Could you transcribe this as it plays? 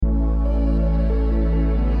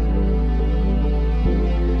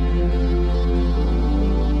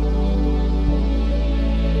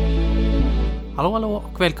Hallå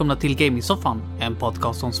och välkomna till Gaming-soffan, en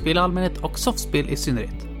podcast om spel i allmänhet och softspel i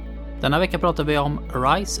synnerhet. Denna vecka pratar vi om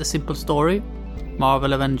Rise: A Simple Story,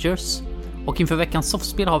 Marvel Avengers och inför veckans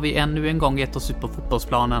softspel har vi ännu en gång gett oss ut på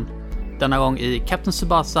fotbollsplanen. Denna gång i Captain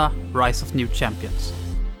Tsubasa Rise of New Champions.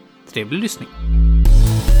 Trevlig lyssning!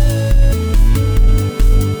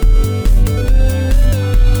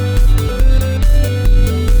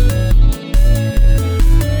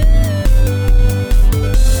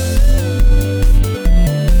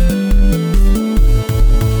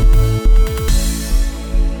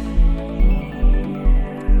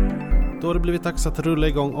 Då har det blivit dags att rulla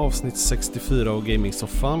igång avsnitt 64 av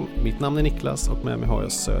Gaming-soffan. Mitt namn är Niklas och med mig har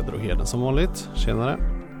jag Söder och Heden som vanligt. Tjenare.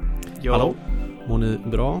 Jo. Hallå. Mår ni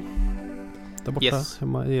bra? Där borta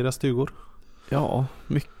hemma i era stugor? Ja,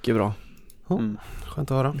 mycket bra.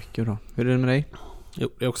 Skönt att höra. Mycket bra. Hur är det med dig? Jo,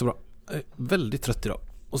 det är också bra. Jag är väldigt trött idag.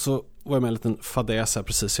 Och så var jag med en liten fadäs här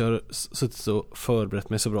precis. Jag har suttit och förberett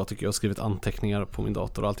mig så bra tycker jag. Och skrivit anteckningar på min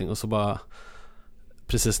dator och allting. Och så bara...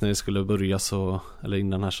 Precis när vi skulle börja så, eller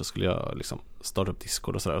innan här så skulle jag liksom starta upp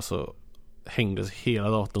Discord och sådär och så hängde hela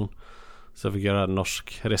datorn. Så jag fick göra en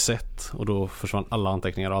norsk reset och då försvann alla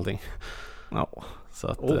anteckningar och allting. Ja. Så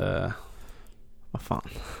att, vad fan.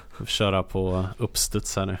 Jag får köra på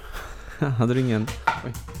uppstuds här nu. Hade du ingen,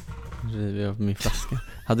 oj, river jag min flaska.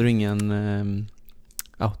 Hade du ingen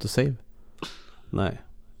autosave? Nej.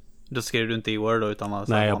 Då skrev du inte i Word då, utan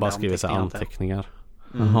nej, jag bara skriver så anteckningar.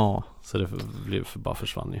 Jaha. Så det bara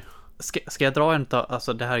försvann ju. Ska jag dra en av,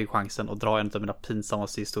 alltså det här är ju chansen att dra en av mina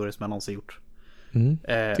pinsammaste historier som jag någonsin gjort.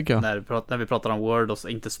 Tycker jag. När vi pratar om Word och så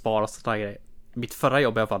inte spara sådana grejer. Mitt förra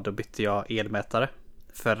jobb i alla fall, då bytte jag elmätare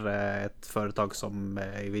för ett företag som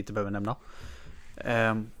vi inte behöver nämna.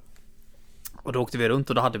 Och då åkte vi runt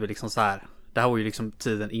och då hade vi liksom så här. Det här var ju liksom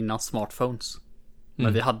tiden innan smartphones.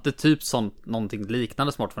 Men vi hade typ någonting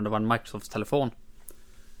liknande smartphone. Det var en Microsoft-telefon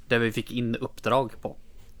där vi fick in uppdrag på.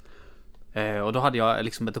 Och då hade jag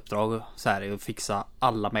liksom ett uppdrag så här att fixa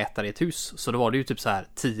alla mätare i ett hus. Så då var det ju typ så här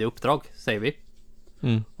 10 uppdrag, säger vi.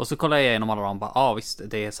 Och så kollade jag igenom alla dem och bara, visst,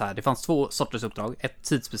 det är så här. Det fanns 2 sorters uppdrag, ett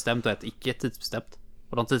tidsbestämt och ett icke tidsbestämt.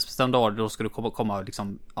 Och de tidsbestämda var då skulle det komma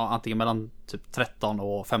liksom, antingen mellan typ 13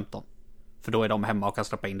 och 15. För då är de hemma och kan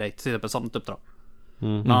släppa in dig till exempel sånt uppdrag.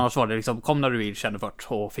 Men annars var det liksom, kom när du vill, känner för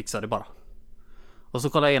och fixa det bara. Och så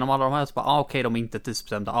kollar jag igenom alla de här och så bara, okej, de är inte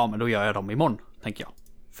tidsbestämda. Men då gör jag dem imorgon, tänker jag.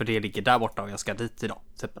 För det ligger där borta och jag ska dit idag,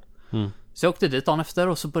 typ. Så jag åkte dit dagen efter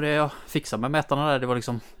och så började jag fixa med mätarna där. Det var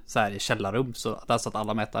liksom så här i källarrum, så där satt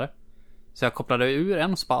alla mätare. Så jag kopplade ur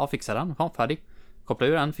en och så bara, fixa den, färdig.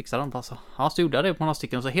 Kopplade ur en, fixa den, bara så. Så gjorde jag det på några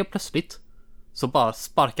stycken och så helt plötsligt så bara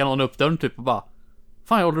sparkade någon upp dörren typ och bara,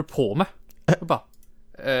 fan, jag håller du på med? Och bara,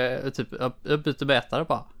 typ, jag byter mätare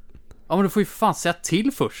bara. Men du får ju fan säga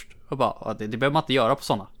till först. Och bara, det behöver man inte göra på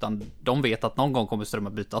sådana. Utan de vet att någon gång kommer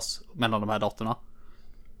strömmen bytas mellan de här datorerna.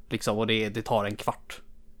 Liksom, och det tar en kvart.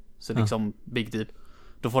 Så liksom, big deal.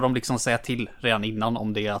 Då får de liksom säga till redan innan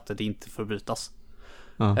om det är att det inte får bytas.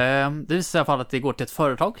 Det visar sig i alla fall att det går till ett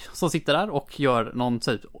företag som sitter där och gör någon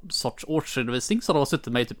typ sorts årsredovisning. Så de har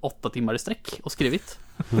suttit med i typ 8 timmar i sträck och skrivit.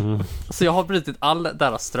 Så jag har brutit all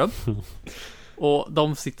deras ström. Och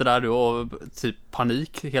de sitter där och typ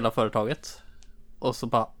panik, hela företaget. Och så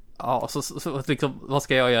bara, så liksom, vad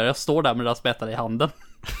ska jag göra? Jag står där med deras mätare i handen.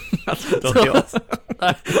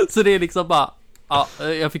 Så det är liksom bara,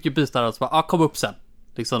 jag fick ju byta där och så bara, kom upp sen.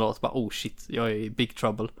 Liksom då, så bara, shit, jag är i big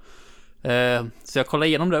trouble. Så jag kollade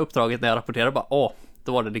igenom det uppdraget när jag rapporterade, bara,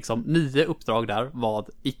 då var det liksom 9 uppdrag där var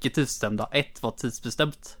icke tidsbestämda, 1 var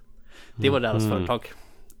tidsbestämt. Det var deras företag.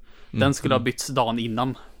 Den skulle ha bytts dagen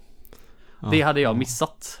innan. Det hade jag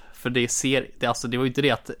missat. För det var ju inte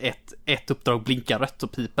det att ett uppdrag blinkar rött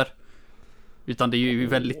och piper. Utan det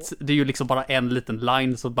är ju liksom bara en liten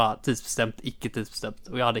line som bara tidsbestämt, icke tidsbestämt.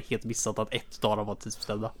 Och jag hade helt missat att ett dagar var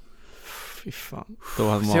tidsbestämda. Fy fan. Då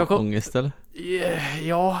hade man ångest eller?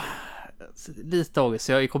 Ja, lite ångest.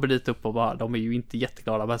 Så jag kommer dit upp och bara, de är ju inte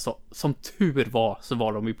jätteglada. Men så, som tur var så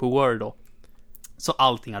var de ju på Word då. Så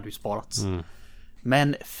allting hade ju sparats.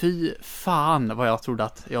 Men fy fan vad jag trodde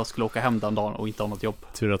att jag skulle åka hem den dagen och inte ha något jobb.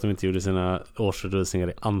 Tur att de inte gjorde sina årsredovisningar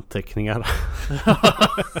i anteckningar.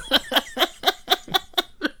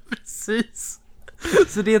 Precis.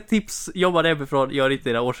 Så det är ett tips. Jobba hemifrån, gör inte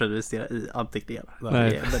era årsredovisningar i anteckningar. Det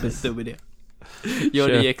är en väldigt dum idé. Gör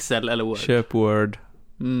det i Excel eller Word. Köp Word.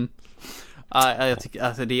 Jag tycker,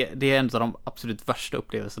 alltså, det är en av de absolut värsta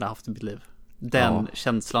upplevelserna jag haft i mitt liv. Den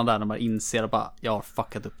känslan där när man inser bara, jag har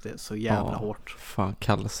fuckat upp det så jävla hårt. Fan,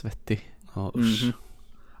 kallsvettig.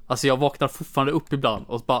 Alltså jag vaknar fortfarande upp ibland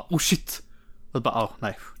och bara, shit. Och bara,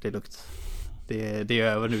 nej, det är lugnt. Det är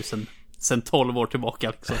över nu sen 12 år tillbaka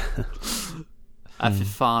liksom. Fy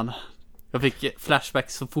fan. Jag fick flashback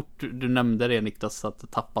så fort du nämnde det, Niklas,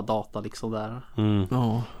 att tappa data liksom där.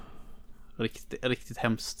 Ja. Riktigt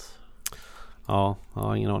hemskt. Ja, jag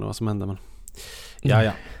har ingen aning vad som hände, men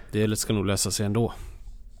ja, det ska nog lösa sig ändå.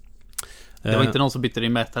 Det var inte någon som bytte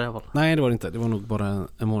din mätare i alla fall. Nej, det var det inte. Det var nog bara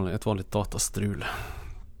ett vanligt datastrul.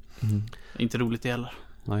 Inte roligt det heller.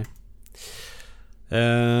 Nej.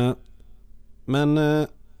 Men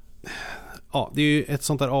ja, det är ju ett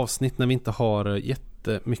sånt där avsnitt när vi inte har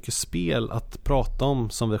jättemycket spel att prata om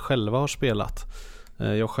som vi själva har spelat.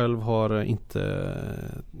 Jag själv har inte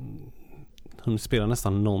hunnit spela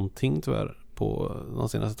nästan någonting tyvärr på de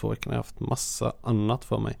senaste 2 veckorna. Jag har haft massa annat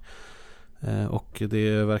för mig. Och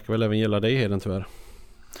det verkar väl även gälla dig, Heden, tyvärr.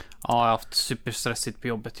 Ja, jag har haft superstressigt på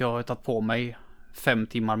jobbet. Jag har tagit på mig 5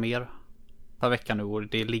 timmar mer per vecka nu och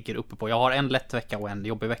det ligger uppe på. Jag har en lätt vecka och en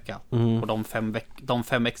jobbig vecka. Och de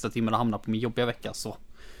 5 extra timmarna hamnar på min jobbiga vecka. Så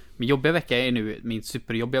min jobbiga vecka är nu min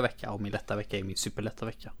superjobbiga vecka och min lätta vecka är min superlätta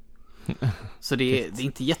vecka. Så det är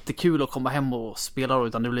inte jättekul att komma hem och spela då,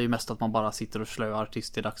 utan det blir ju mest att man bara sitter och slöar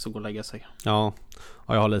tills det är dags att gå och lägga sig. Ja,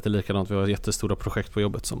 jag har lite likadant. Vi har jättestora projekt på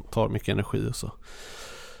jobbet som tar mycket energi och så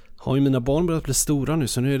har ju mina barn börjat bli stora nu,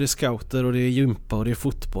 så nu är det scouter och det är gympa och det är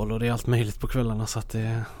fotboll och det är allt möjligt på kvällarna, så att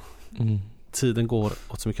det tiden går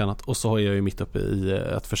åt så mycket annat. Och så har jag ju mitt uppe i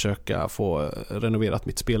att försöka få renoverat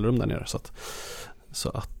mitt spelrum där nere, så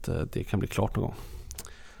att det kan bli klart någon gång.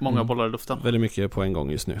 Många bollar i luften. Väldigt mycket på en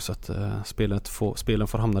gång just nu, så att spelen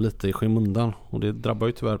får hamna lite i skymundan. Och det drabbar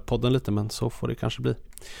ju tyvärr podden lite, men så får det kanske bli.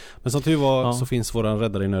 Men som tur var så finns våran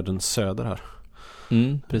räddare i nöden Söder här.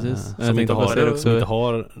 Precis. Som inte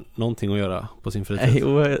har någonting att göra på sin fritid.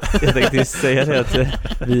 Jag tänkte säga det att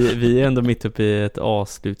vi är ändå mitt uppe i ett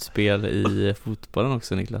A-slutspel i fotbollen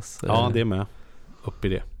också, Niklas. Ja, det är med. Upp i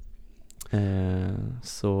det.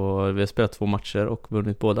 Så vi har spelat 2 matcher och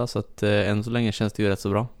vunnit båda, så att än så länge känns det ju rätt så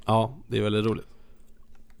bra. Ja, det är väldigt roligt.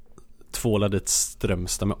 Tvålade ett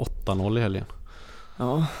Strömstad med 8-0 i helgen.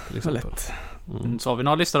 Ja, det var lätt. Så har vi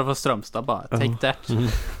några lyssnare för Strömstad bara. Take that.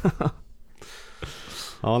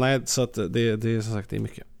 Ja, nej, så att det är som sagt, det är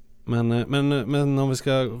mycket. Men om vi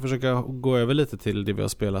ska försöka gå över lite till det vi har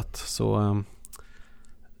spelat, så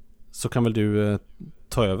kan väl du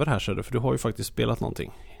ta över här, så för du har ju faktiskt spelat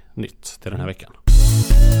någonting nytt till den här veckan.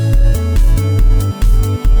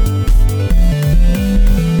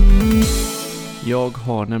 Jag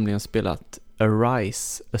har nämligen spelat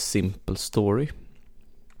Arise, A Simple Story,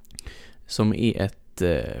 som är ett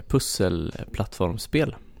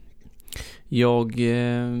pusselplattformsspel. Jag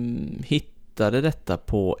hittade detta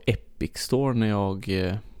på Epic Store när jag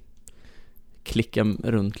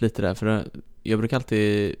klickade runt lite där, för jag brukar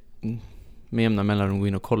alltid med jämna mellanrum gå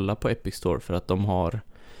in och kolla på Epic Store, för att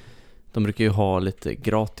de brukar ju ha lite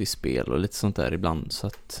gratisspel och lite sånt där ibland, så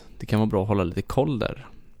att det kan vara bra att hålla lite koll där.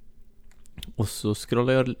 Och så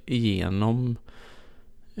scrollade jag igenom,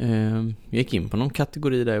 jag gick in på någon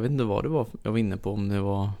kategori där, jag vet inte vad det var jag var inne på, om det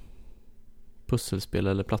var pusselspel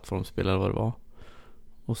eller plattformsspel eller vad det var.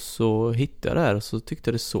 Och så hittade jag det här och så tyckte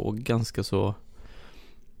jag det såg ganska så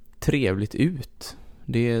trevligt ut.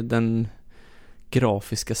 Den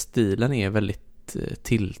grafiska stilen är väldigt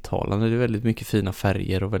tilltalande. Det är väldigt mycket fina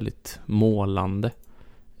färger och väldigt målande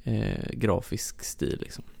grafisk stil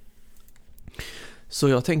liksom. Så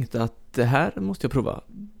jag tänkte att det här måste jag prova.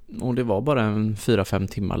 Och det var bara 4-5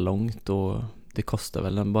 timmar långt och det kostar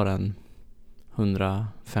väl bara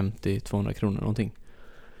 150-200 kronor någonting.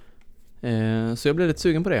 Så jag blev lite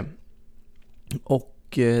sugen på det. Och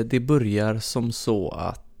det börjar som så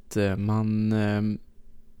att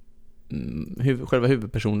själva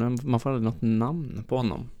huvudpersonen, man får aldrig något namn på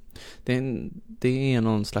honom. Det är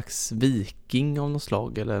någon slags viking av något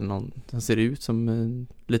slag, eller han ser ut som en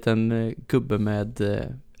liten gubbe med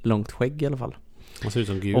långt skägg i alla fall. Han ser ut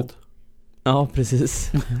som Gud. Ja,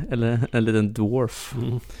 precis. Eller en liten dwarf.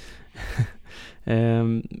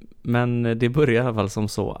 Men det börjar i alla fall som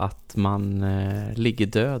så att man ligger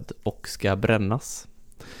död och ska brännas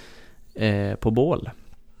på bål.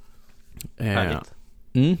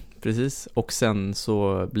 Precis. Och sen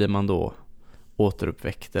så blir man då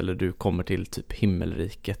återuppväckt, eller du kommer till typ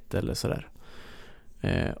himmelriket eller sådär.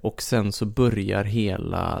 Och sen så börjar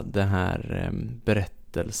hela den här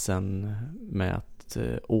berättelsen med att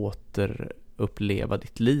återuppleva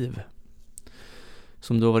ditt liv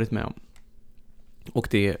som du har varit med om. Och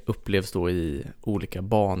det upplevs då i olika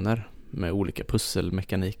banor med olika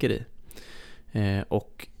pusselmekaniker i.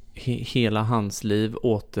 Och hela hans liv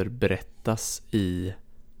återberättas i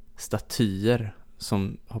statyer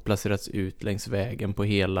som har placerats ut längs vägen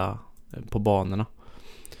på banorna.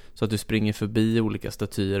 Så att du springer förbi olika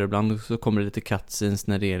statyer. Ibland så kommer det lite cutscenes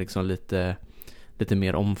när det är liksom lite lite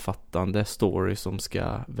mer omfattande story som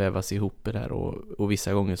ska vävas ihop i det här, och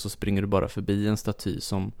vissa gånger så springer du bara förbi en staty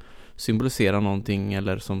som symboliserar någonting,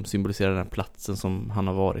 eller som symboliserar den platsen som han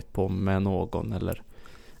har varit på med någon,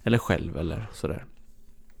 eller själv eller sådär.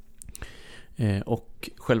 Och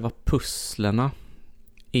själva pusslerna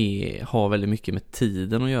har väldigt mycket med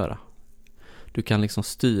tiden att göra. Du kan liksom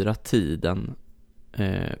styra tiden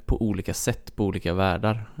på olika sätt, på olika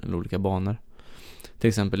världar eller olika banor. Till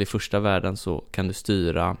exempel i första världen så kan du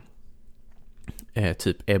styra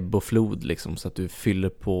typ ebb och flod liksom, så att du fyller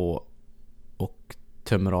på och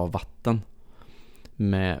tömmer av vatten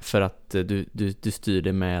för att du styr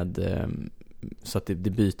det med så att det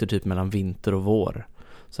byter typ mellan vinter och vår.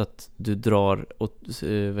 Så att du drar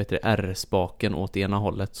R-spaken åt ena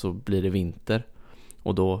hållet så blir det vinter,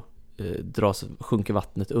 och då sjunker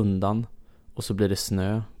vattnet undan och så blir det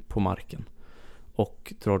snö på marken.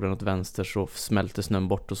 Och drar den åt vänster så smälter snön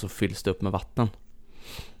bort och så fylls det upp med vatten.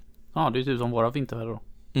 Ja, det är typ som våra vinterväder då.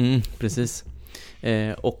 Precis.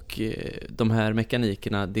 Och de här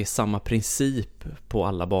mekanikerna, det är samma princip på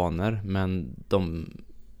alla banor, men de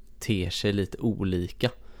ter sig lite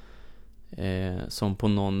olika. Som på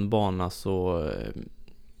någon bana så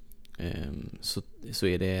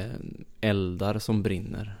är det eldar som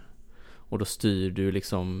brinner. Och då styr du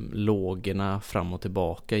liksom lågorna fram och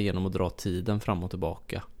tillbaka genom att dra tiden fram och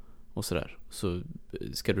tillbaka. Och sådär. Så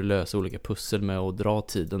ska du lösa olika pussel med att dra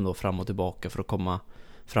tiden då fram och tillbaka för att komma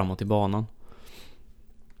framåt i banan.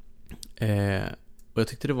 Och jag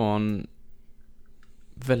tyckte det var en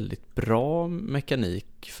väldigt bra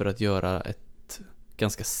mekanik för att göra ett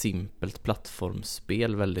ganska simpelt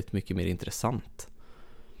plattformsspel väldigt mycket mer intressant.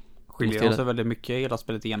 Skiljer de sig väldigt mycket hela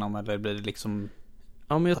spelet igenom, eller blir det liksom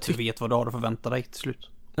att du vet vad du har att förvänta dig till slut?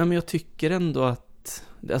 Nej, men jag tycker ändå att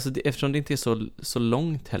eftersom det inte är så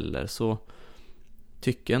långt heller, så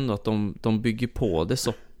tycker jag ändå att de bygger på det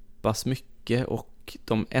så pass mycket, och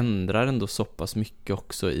de ändrar ändå så pass mycket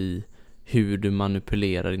också i hur du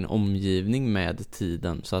manipulerar din omgivning med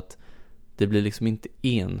tiden, så att det blir liksom inte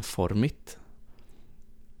enformigt.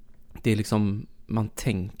 Det är liksom, man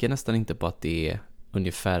tänker nästan inte på att det är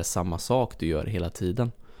ungefär samma sak du gör hela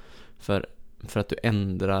tiden. För att du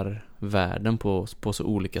ändrar världen på så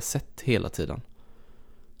olika sätt hela tiden.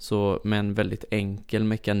 Så med en väldigt enkel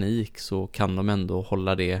mekanik så kan de ändå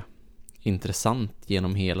hålla det intressant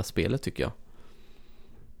genom hela spelet, tycker jag.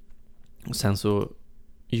 Och sen så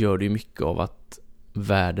gör det ju mycket av att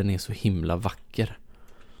världen är så himla vacker.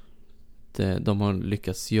 De har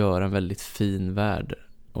lyckats göra en väldigt fin värld,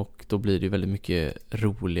 och då blir det väldigt mycket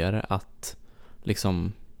roligare att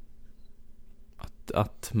liksom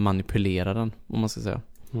att manipulera den, om man ska säga.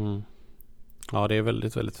 Ja, det är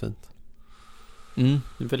väldigt, väldigt fint.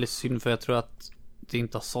 Det är väldigt synd, för jag tror att det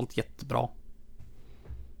inte har sålt jättebra.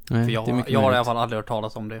 Nej, för jag har i alla fall aldrig hört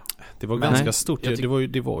talas om det. Det var ganska stort.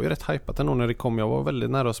 Det var ju rätt hypat ändå när det kom. Jag var väldigt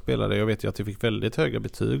nära att spela det. Jag vet ju att det fick väldigt höga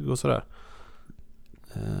betyg och sådär.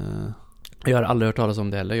 Jag har aldrig hört talas om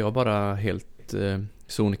det heller. Jag bara helt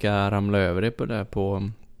sonika ramlade över det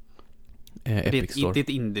på Epic Store. Det är ett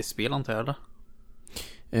indiespel, antar jag, eller?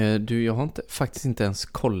 Jag har faktiskt inte ens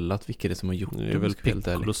kollat vilka det är som har gjort det. Det är väl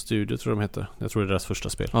Piccolo Studio, tror de heter. Jag tror det är deras första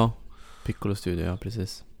spel. Ja, Piccolo Studio, ja,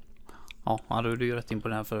 precis. Ja, du är ju rätt in på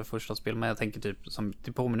den här för första spel. Men jag tänker typ,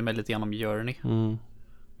 det påminner mig lite grann om Journey.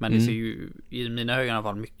 Men det ser ju i mina ögon i alla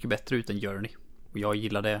fall mycket bättre ut än Journey. Och jag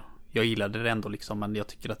gillade det ändå liksom, men jag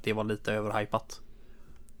tycker att det var lite överhypat.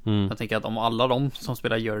 Jag tänker att om alla de som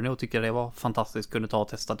spelar Journey och tycker det var fantastiskt kunde ta och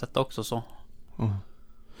testa detta också, så.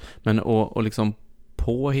 Men och liksom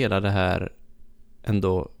på hela det här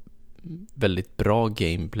ändå väldigt bra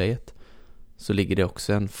gameplayet, så ligger det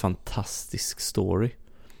också en fantastisk story.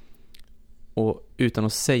 Och utan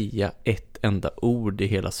att säga ett enda ord i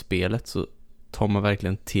hela spelet så tar man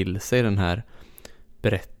verkligen till sig den här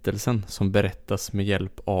berättelsen som berättas med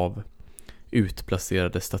hjälp av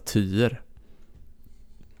utplacerade statyer.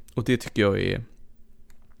 Och det tycker jag är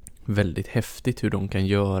väldigt häftigt, hur de kan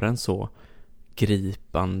göra en så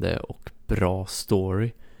gripande och bra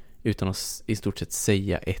story utan att i stort sett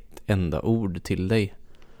säga ett enda ord till dig,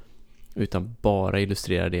 utan bara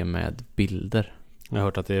illustrera det med bilder. Jag har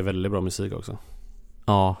hört att det är väldigt bra musik också.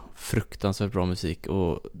 Ja, fruktansvärt bra musik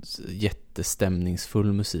och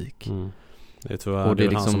jättestämningsfull musik. Det tror jag, och det är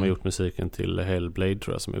liksom han som har gjort musiken till Hellblade,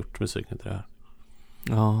 tror jag, som har gjort musiken till det här.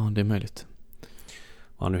 Ja, det är möjligt.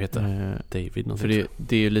 Vad han nu heter, David. För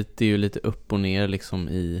det är ju lite upp och ner liksom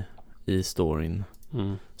i storyn.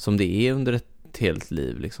 Som det är under ett helt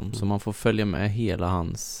liv liksom. Så man får följa med hela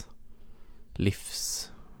hans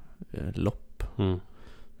livslopp.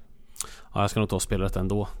 Ja, jag ska nog ta och spela detta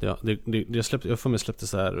ändå. Jag får mig släppte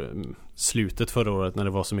så här slutet förra året när det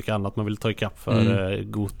var så mycket annat man ville ta ikapp för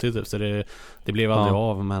Goti typ. Så det blev aldrig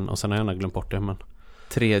av, men och sen har jag gärna glömt bort det, men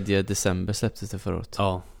 3 december släpptes det förra året.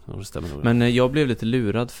 ja, det stämmer nog. Men jag blev lite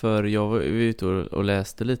lurad, för jag var ute och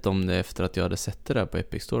läste lite om det efter att jag hade sett det där på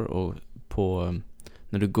Epic Store, och på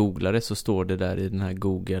när du googlar det så står det där i den här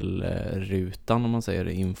Google-rutan, om man säger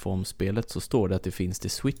det, info om spelet, så står det att det finns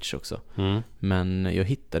till Switch också. Men jag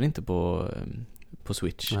hittade inte på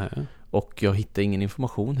Switch. Nej. Och jag hittade ingen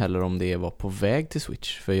information heller om det var på väg till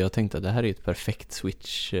Switch, för jag tänkte att det här är ett perfekt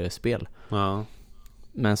Switch-spel. Ja.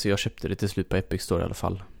 Men så jag köpte det till slut på Epic Store i alla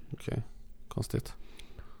fall. Okej, konstigt.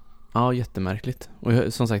 Ja, jättemärkligt.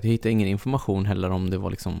 Och som sagt, jag hittade ingen information heller om det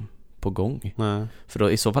var liksom på gång. Nej. För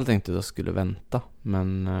då, i så fall tänkte jag att jag skulle vänta.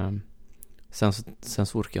 Men sen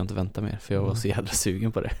så orkade jag inte vänta mer, för jag var så jädra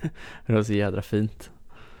sugen på det. Det var så jädra fint.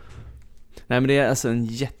 Nej, men det är alltså en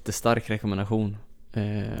jättestark rekommendation.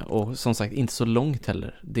 Och som sagt, inte så långt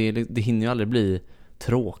heller. Det hinner ju aldrig bli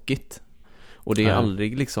tråkigt. Och det är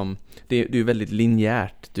aldrig liksom, det är ju väldigt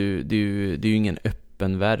linjärt. Det är ju ingen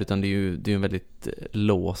öppen värld, utan det är en väldigt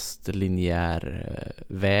låst linjär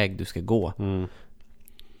väg du ska gå.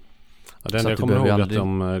 Ja, det enda jag kommer ihåg att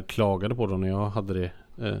de klagade på då när jag hade det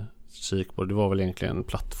kik på, det var väl egentligen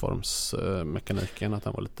plattformsmekaniken, att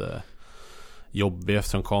den var lite jobbig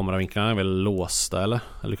eftersom kameravinklarna är väl låsta, eller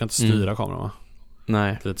du kan inte styra kameran, va?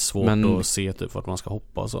 Nej. Det är lite svårt att se typ vart man ska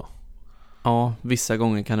hoppa och så. Ja, vissa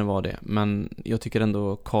gånger kan det vara det. Men jag tycker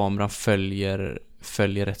ändå kameran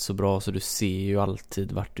följer rätt så bra, så du ser ju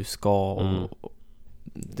alltid vart du ska. Och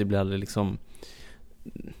det blir aldrig liksom,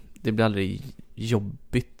 det blir aldrig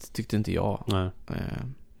jobbigt, tyckte inte jag. Nej.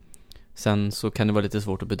 Sen så kan det vara lite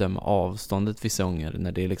svårt att bedöma avståndet vissa gånger,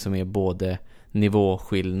 när det liksom är både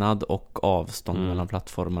nivåskillnad och avstånd mellan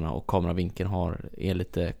plattformarna, och kameravinkeln är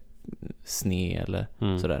lite sned eller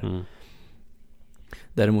sådär.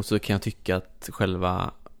 Däremot så kan jag tycka att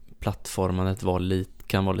själva plattformandet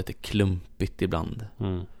kan vara lite klumpigt ibland.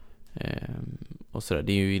 Och sådär.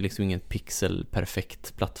 Det är ju liksom ingen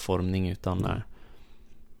pixelperfekt plattformning, utan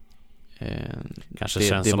kanske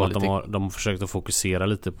känns som att de har försökt att fokusera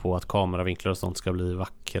lite på att kameravinklar och sånt ska bli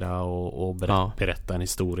vackra och berätta en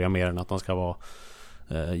historia, mer än att de ska vara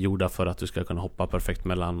gjorda för att du ska kunna hoppa perfekt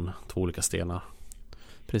mellan 2 olika stenar.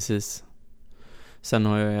 Precis. Sen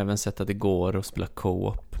har jag även sett att det går att spela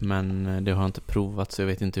co-op, men det har jag inte provat, så jag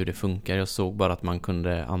vet inte hur det funkar. Jag såg bara att man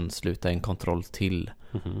kunde ansluta en kontroll till.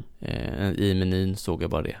 I menyn såg jag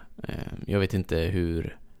bara det. Jag vet inte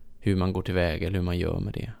hur man går tillväga eller hur man gör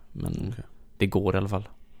med det, men det går i alla fall.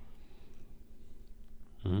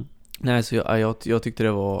 Nej, så jag tyckte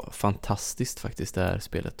det var fantastiskt faktiskt, det här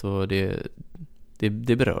spelet, och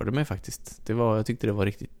det berörde mig faktiskt. Jag tyckte det var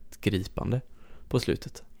riktigt gripande på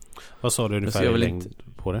slutet. Vad sa du ungefär i längd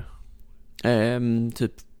på det?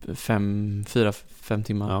 Typ 4-5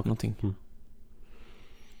 timmar någonting.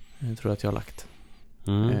 Jag tror att jag har lagt.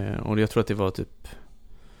 Och jag tror att det var typ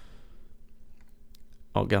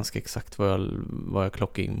ganska exakt vad jag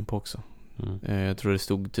klockade in på också. Jag tror det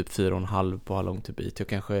stod typ 4,5 på hur långt bit. Jag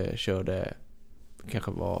kanske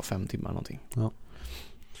var 5 timmar någonting. Ja.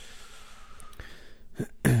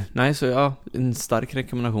 Nej, så en stark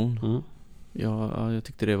rekommendation. Jag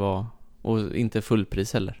tyckte det var, och inte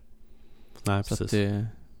fullpris heller. Nej, så precis.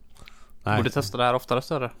 Borde testa det här oftare,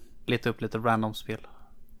 större. Leta upp lite random spel.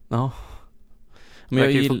 Ja. Men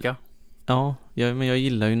men jag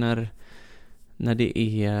gillar ju när det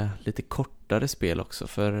är lite kortare spel också,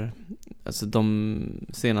 för alltså de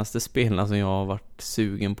senaste spelen som jag har varit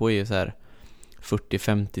sugen på är så här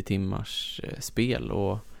 40-50 timmars spel,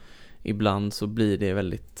 och ibland så blir det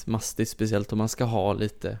väldigt mastigt, speciellt om man ska ha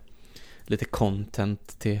lite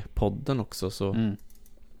content till podden också, så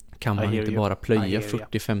kan man inte bara plöja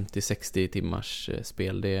 40, 50, 60 timmars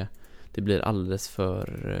spel. Det blir alldeles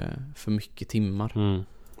för mycket timmar.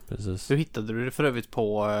 Precis. Hur hittade du det för övrigt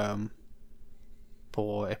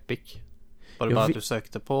på Epic? Var det bara att du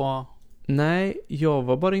sökte på? Nej, jag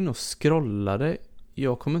var bara inne och scrollade.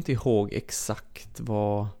 Jag kommer inte ihåg exakt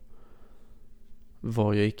vad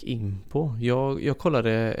jag gick in på. Jag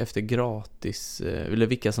kollade efter gratis, eller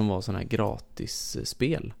vilka som var såna här gratis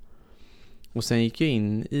spel. Och sen gick jag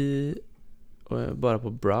in bara på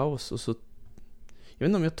browse, och så jag vet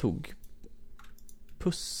inte om jag tog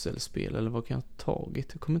pusselspel eller vad kan jag ha tagit.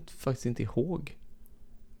 Jag kommer faktiskt inte ihåg.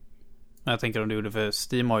 Jag tänker om du gjorde, för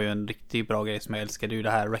Steam har ju en riktigt bra grej som jag älskar. Det är ju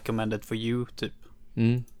det här recommended for you typ.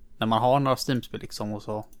 När man har några Steam-spel liksom, och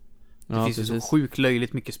så det finns ju så sjukt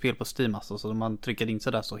löjligt mycket spel på Steam alltså, så om man trycker in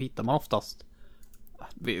så där så hittar man oftast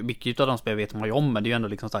mycket av de spel vet man ju om, men det är ju ändå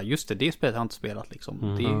liksom så här, just det spelet har jag inte spelat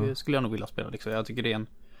liksom. Det skulle jag nog vilja spela liksom. Jag tycker det är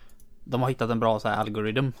de har hittat en bra så här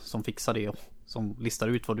algoritm som fixar det och som listar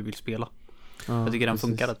ut vad du vill spela. Jag tycker den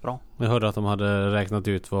funkar rätt bra. Jag hörde att de hade räknat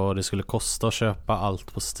ut vad det skulle kosta att köpa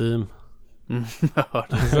allt på Steam. Jag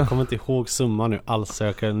hörde. Jag kommer inte ihåg summan nu alls.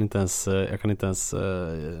 Jag kan inte ens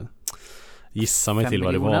gissa mig till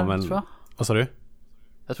vad det var. Men... tror jag. Vad sa du?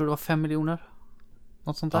 Jag tror det var 5 miljoner.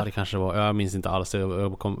 Något sånt där. Ja, det kanske var. Jag minns inte alls.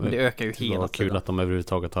 Men det ökar ju hela tiden. Det var kul att de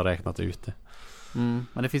överhuvudtaget har räknat ut det.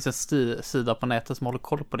 Men det finns en sida på nätet som håller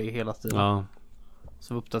koll på det hela tiden. Ja.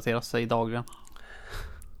 Som uppdaterar sig dagligen.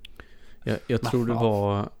 Jag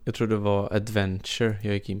tror det var Adventure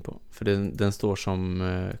jag gick in på. För den står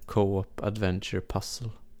som Co-op Adventure Puzzle.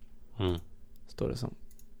 Står det som.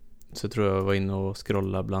 Så jag tror jag var inne och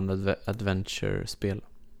scrollade bland Adventure-spel.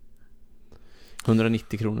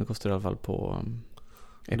 190 kronor kostar det i alla fall på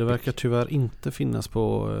Epic. Det verkar tyvärr inte finnas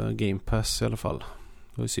på Game Pass i alla fall.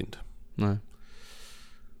 Det var ju synd. Nej.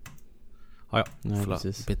 Ja, Nej, får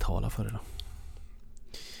precis. betala för det då.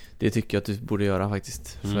 Det tycker jag att du borde göra faktiskt.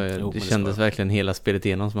 För Jo, det kändes verkligen hela spelet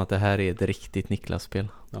igenom som att det här är ett riktigt Niklas-spel.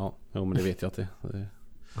 Ja, men det vet jag att det. Jag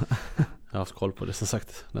har haft koll på det som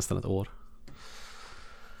sagt nästan ett år.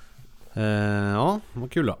 Ja,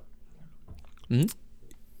 vad kul då.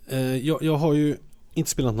 Jag har ju inte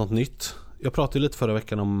spelat något nytt. Jag pratade lite förra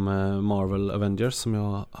veckan om Marvel Avengers som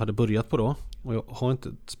jag hade börjat på då. Och jag har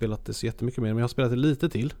inte spelat det så jättemycket mer, men jag har spelat det lite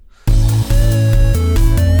till.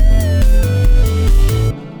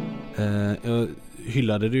 Jag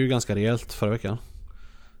hyllade det ju ganska rejält förra veckan.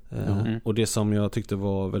 Och det som jag tyckte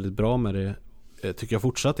var väldigt bra med det tycker jag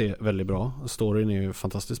fortsatt är väldigt bra. Storyn är ju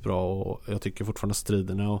fantastiskt bra och jag tycker fortfarande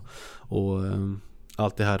striderna och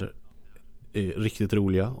allt det här är riktigt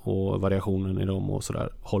roliga och variationen i dem och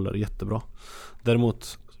sådär håller jättebra.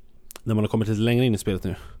 Däremot när man har kommit lite längre in i spelet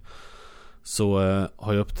nu så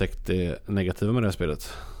har jag upptäckt det negativa med det här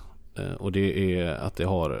spelet. Och det är att det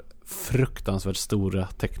har fruktansvärt stora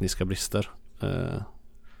tekniska brister.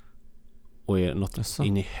 Och är något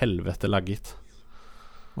in i helvete laggigt.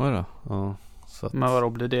 Vad då? Ja, så att... Men vadå,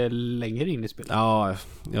 blir det längre in i spelet? Ja,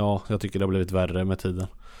 jag tycker det har blivit värre med tiden.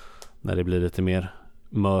 När det blir lite mer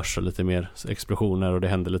mörs och lite mer explosioner och det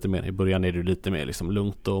händer lite mer. I början är det lite mer liksom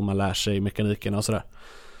lugnt och man lär sig mekanikerna och sådär.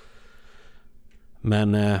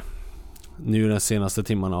 Men nu de senaste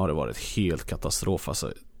timmarna har det varit helt katastrof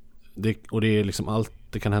alltså. Och det är liksom allt.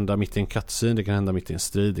 Det kan hända mitt i en cutscene, det kan hända mitt i en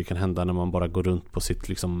strid, det kan hända när man bara går runt på sitt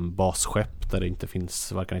liksom basskepp där det inte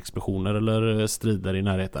finns varken explosioner eller strider i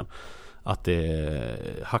närheten. Att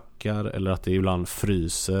det hackar eller att det ibland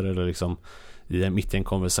fryser eller liksom mitt i en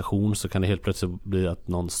konversation så kan det helt plötsligt bli att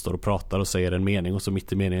någon står och pratar och säger en mening och så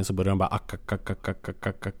mitt i meningen så börjar de bara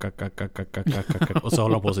och så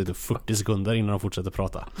håller de på sig i 40 sekunder innan de fortsätter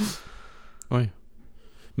prata. Oj.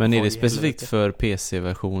 Men är det specifikt för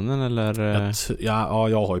PC-versionen eller? Ja,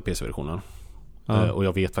 jag har ju PC-versionen. Och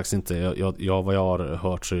jag vet faktiskt inte. Vad jag har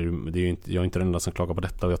hört så är det ju inte, jag är inte den enda som klagar på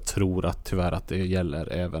detta och jag tror att tyvärr att det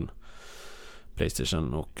gäller även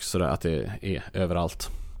PlayStation och sådär, att det är överallt.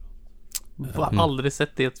 Jag har aldrig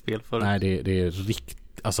sett det i ett spel förut. Nej, det är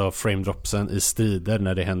riktigt. Alltså frame dropsen i strider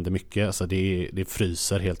när det händer mycket, alltså det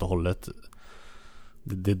fryser helt och hållet.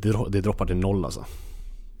 Det droppar till 0 alltså.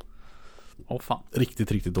 Fan. Riktigt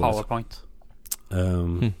dåligt. PowerPoint.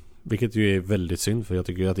 Vilket ju är väldigt synd, för jag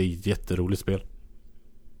tycker att det är ett jätteroligt spel.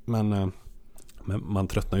 Men man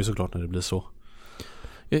tröttnar ju såklart när det blir så.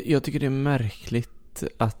 Jag tycker det är märkligt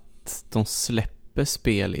att de släpper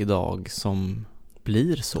spel idag som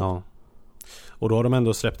blir så. Ja. Och då har de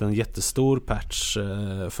ändå släppt en jättestor patch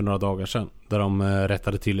för några dagar sedan. Där de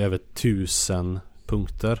rättade till över 1000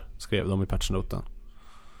 punkter, skrev de i patchnoten.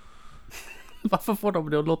 Varför får de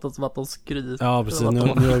det att låta som att de skryter? Ja, precis. Nu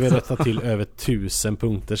har vi rättat till över 1000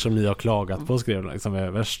 punkter som ni har klagat på, skrev de liksom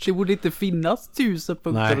överst. Det borde inte finnas 1000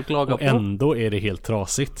 punkter att klaga på. Och ändå är det helt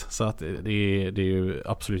trasigt. Så att det är ju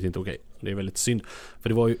absolut inte okej. Det är väldigt synd. För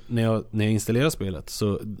det var ju, när jag installerade spelet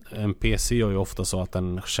så en PC gör ju ofta så att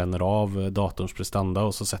den känner av datorns prestanda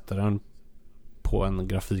och så sätter den på en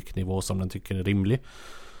grafiknivå som den tycker är rimlig.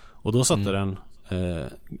 Och då satte den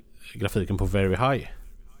grafiken på very high.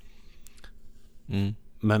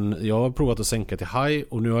 Men jag har provat att sänka till high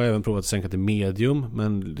och nu har jag även provat att sänka till medium,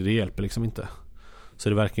 men det hjälper liksom inte. Så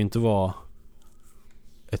det verkar inte vara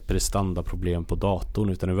ett prestandaproblem på datorn,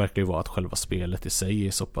 utan det verkar ju vara att själva spelet i sig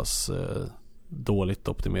är så pass dåligt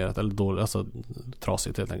optimerat eller dåligt, alltså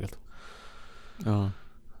trasigt helt enkelt. Ja.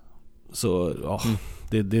 Så ja,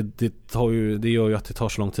 det gör ju att det tar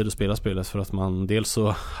så lång tid att spela spelet, för att man dels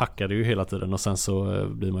så hackar det ju hela tiden och sen så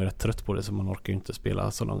blir man ju rätt trött på det, så man orkar ju inte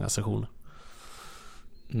spela så långa sessioner.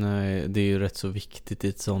 Nej, det är ju rätt så viktigt i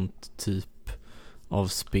ett sånt typ av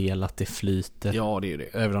spel att det flyter. Ja, det är det.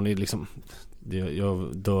 Även om det är liksom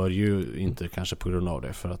jag dör ju inte kanske på grund av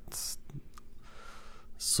det, för att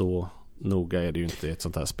så noga är det ju inte i ett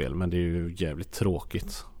sånt här spel, men det är ju jävligt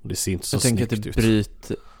tråkigt. Det ser inte så snyggt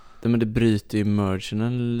ut. Det bryter ju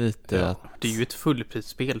immersionen lite. Ja. Att... Det är ju ett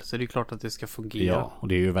fullprisspel, så det är klart att det ska fungera. Ja, och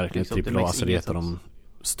det är ju verkligen liksom, AAA, alltså det är ett av de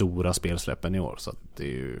stora spelsläppen i år, så att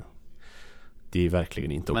det är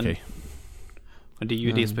verkligen inte okej. Men det är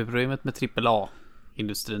ju det som är problemet med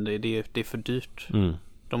AAA-industrin. Det är för dyrt.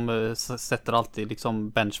 De sätter alltid liksom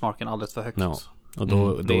benchmarken alldeles för högt. Ja. Och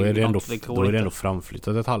då är det ändå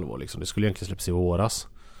framflyttat ett halvår liksom. Det skulle egentligen släppas i våras,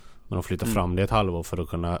 men de flyttar fram det ett halvår för att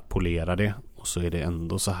kunna polera det, och så är det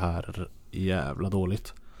ändå så här jävla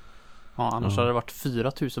dåligt. Ja, annars hade det varit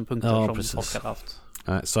 4000 punkter som precis. folk hade haft.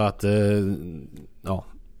 Så att ja,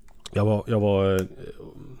 jag var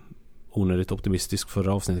onödigt optimistisk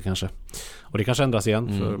förra avsnittet kanske. Och det kanske ändras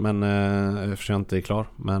igen men eftersom jag inte är klar.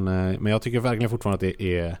 Men jag tycker verkligen fortfarande att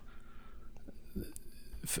det är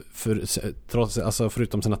trots, alltså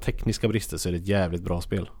förutom sina tekniska brister, så är det ett jävligt bra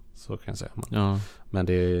spel. Så kan jag säga. Men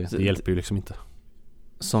det hjälper ju liksom inte.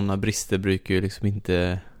 Sådana brister brukar ju liksom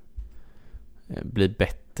inte bli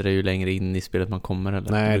bättre ju längre in i spelet man kommer,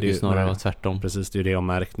 eller? Nej, det är ju snarare vara tvärtom. Precis, det är det jag har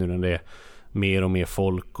märkt nu när det är mer och mer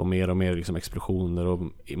folk och mer liksom explosioner och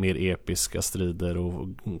mer episka strider och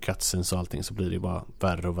cutscenes och allting, så blir det bara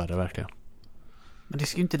värre och värre verkligen. Men det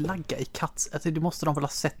ska ju inte lagga i cutscenes. Alltså, det måste de väl ha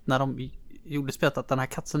sett när de gjorde spelet, att den här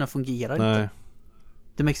cutscenen fungerar inte.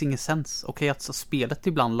 Det makes ingen sense. Okej, alltså spelet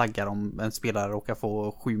ibland laggar om en spelare råkar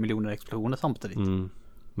få 7 miljoner explosioner samtidigt.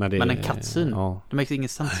 Men en cutscene, det makes ingen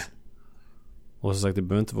sense. Och som sagt, det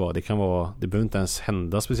behöver inte vara, det behöver inte ens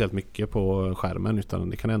hända speciellt mycket på skärmen, utan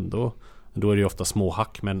det kan ändå, då är det ju ofta små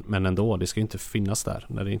hack, men ändå, det ska ju inte finnas där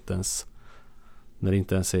när det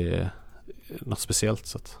inte ens är något speciellt,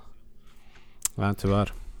 så att nej,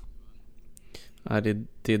 tyvärr. Nej,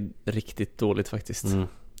 det är riktigt dåligt faktiskt.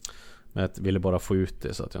 Men jag ville bara få ut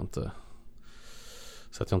det så att jag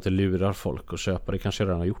inte lurar folk och köpa det. Kanske jag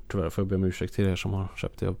redan har gjort, tyvärr. Får jag be om ursäkt till er som har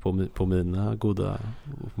köpt det på mina goda,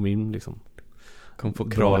 på min liksom kom på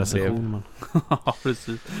bra recension. Ja,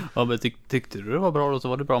 precis. Ja, men tyckte du det var bra, och så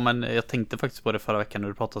var det bra. Men jag tänkte faktiskt på det förra veckan när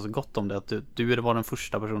du pratade så gott om det, att du var den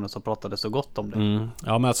första personen som pratade så gott om det.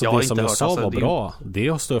 Ja, men alltså det som jag sa var bra,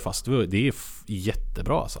 det står jag fast vid. Det är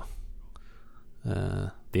jättebra alltså.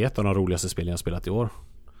 Det är ett av de roligaste spelen jag har spelat i år.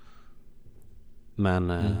 Men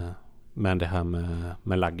det här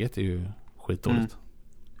med lagget är ju skitdåligt.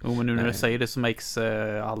 Jo, men nu när du säger det så makes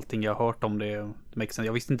allting jag har hört om det makes sense.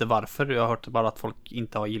 Jag visste inte varför, jag har hört bara att folk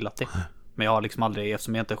inte har gillat det. Men jag har liksom aldrig,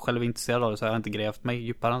 eftersom jag inte själv är intresserad av det, så har jag inte grävt mig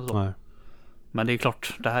djupare än så. Nej. Men det är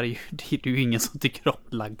klart, det här är ju ingen som tycker om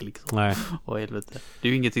lagg liksom. Nej. Och helvete. Det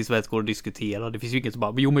är ju ingenting som ens går att diskutera. Det finns ju inget som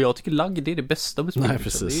bara, jo men jag tycker lagg, det är det bästa med spel. Nej,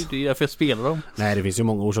 precis. Det är därför jag spelar dem. Nej, det finns ju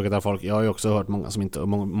många orsaker till folk. Jag har ju också hört många som inte,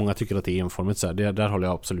 många tycker att det är enformigt så här. Där håller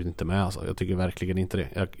jag absolut inte med alltså. Jag tycker verkligen inte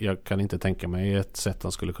det. Jag kan inte tänka mig ett sätt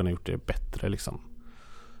de skulle kunna gjort det bättre liksom,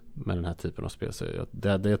 med den här typen av spel. Så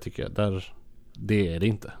det tycker jag, det är det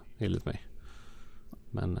inte enligt mig.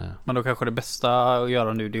 Men då kanske det bästa att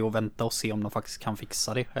göra nu, det är att vänta och se om de faktiskt kan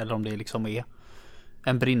fixa det, eller om det liksom är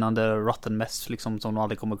en brinnande rotten mess liksom, som de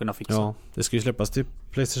aldrig kommer kunna fixa. Ja, det ska ju släppas till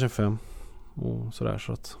PlayStation 5 och sådär,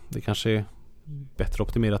 så att det kanske är bättre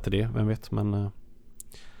optimerat till det, vem vet. Men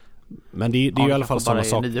det är ju i alla fall sådana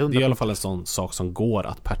sak, det är i alla fall en sån sak som går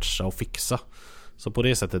att patcha och fixa. Så på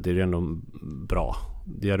det sättet är det ändå bra.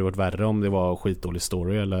 Det hade varit värre om det var skitdålig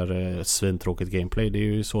story eller svintråkigt gameplay. Det är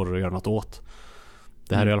ju svårare att göra något åt.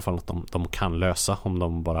 Det här är i alla fall något de kan lösa om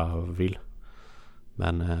de bara vill.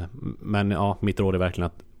 Men ja, mitt råd är verkligen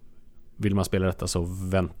att vill man spela detta, så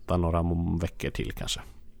vänta några veckor till kanske.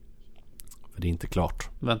 För det är inte klart.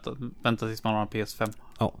 Vänta tills man har en PS5.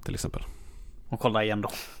 Ja, till exempel. Och kolla igen då.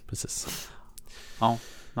 Precis. Ja,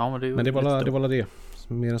 men det var det.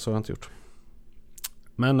 Mer än så har jag inte gjort.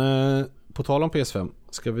 Men på tal om PS5,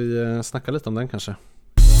 ska vi snacka lite om den kanske?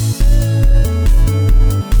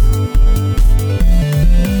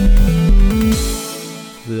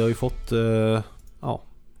 Vi har ju fått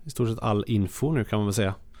i stort sett all info nu, kan man väl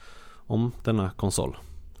säga, om denna konsol.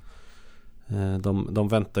 De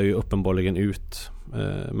väntar ju uppenbarligen ut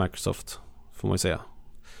Microsoft, får man ju säga,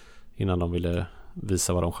 innan de ville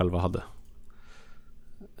visa vad de själva hade.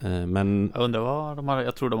 Men jag undrar vad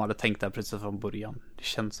jag tror de hade tänkt där precis från början. Det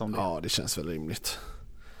känns som det. Ja, det känns väl rimligt.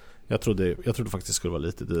 Jag trodde faktiskt det skulle vara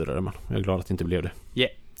lite dyrare, men jag är glad att det inte blev det.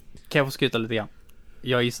 Yeah. Kan jag få skryta lite grann?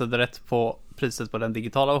 Jag gissade rätt på priset på den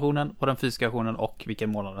digitala versionen och den fysiska versionen och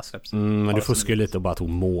vilken månad det släpps. Men du fuskar ju lite och bara tog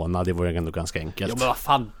månad. Det var ju ändå ganska enkelt. Ja men vad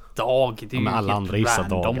fan, dag? Det är ju men alla andra gissar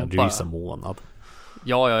dagar, du bara. gissar månad.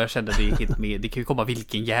 Ja, jag kände det helt med. Det kan ju komma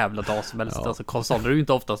vilken jävla dag som helst. Ja. Alltså konsoler är ju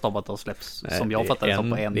inte oftast om att de släpps. Nej, som jag fattar det som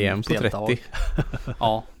på en det är en på 30. dag.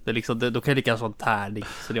 Ja, det är liksom, då kan jag lika sån tärning.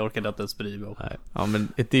 Så det orkar jag inte ens bry mig om. Ja, men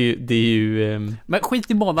det är ju Men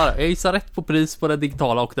skit i månader. Jag gissar rätt på pris på den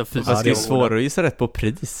digitala och den fysiska. fast det är svårare att gissa rätt på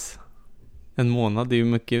pris. En månad är ju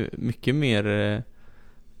mycket mer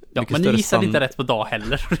Ja, mycket men ni större gissade spann. inte rätt på dag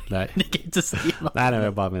heller. Nej. Ni kan inte säga något. Nej,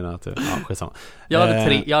 jag bara menar att skitsamma. Jag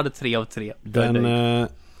hade 3 av 3.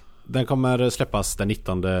 Den kommer släppas den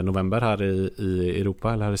 19 november här i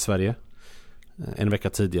Europa eller här i Sverige. En vecka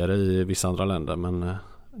tidigare i vissa andra länder, men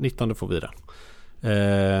 19 får vi den.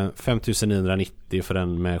 5990 för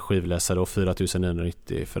den med skivläsare och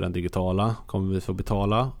 4990 för den digitala kommer vi få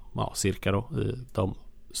betala, cirka då, i de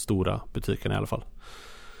stora butikerna i alla fall.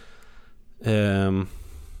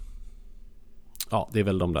 Det är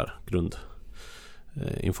väl de där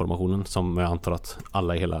grundinformationen som jag antar att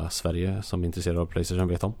alla i hela Sverige som är intresserade av PlayStation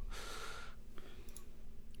vet om.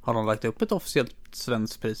 Har de lagt upp ett officiellt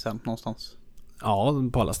svenskt pris här någonstans? Ja,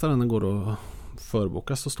 på alla ställen den går att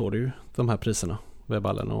förboka så står det ju de här priserna.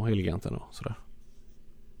 Webhallen och Elgiganten och sådär.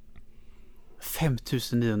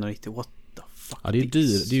 5990, what the fuck? Ja, det är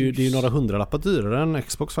dyr. Det är ju några hundralappar dyrare än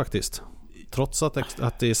Xbox faktiskt. Trots att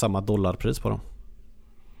det är samma dollarpris på dem.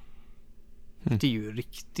 Det är ju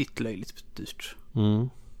riktigt löjligt dyrt. Mm.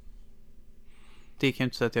 Det kan jag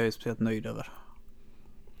inte säga att jag är speciellt nöjd över.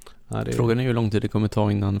 Ja, Frågan är hur lång tid det kommer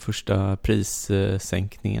ta innan första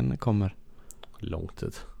prissänkningen kommer. Lång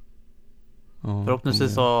tid. Ja,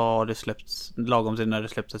 Förhoppningsvis så har det släppts lagom till när det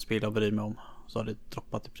släppts ett spel jag bryr mig om. Så har det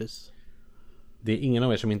droppat i pris. Det är ingen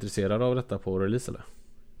av er som är intresserad av detta på release eller?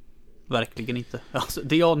 Verkligen inte. Alltså,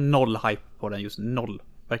 det är jag noll hype på den, just noll.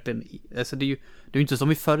 Verkligen. Alltså, det är ju inte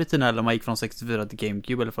som i förr i tiden när man gick från 64 till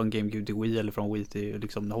GameCube eller från GameCube till Wii eller från Wii till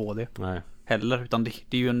liksom HD. Nej. Heller, utan det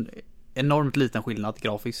är ju en enormt liten skillnad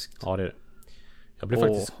grafiskt. Ja, det är det. Jag blir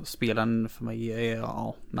Och faktiskt... spelen för mig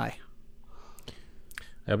är, nej.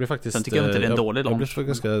 Jag blir faktiskt... Sen tycker jag inte det är en dålig launch. Jag launch. blir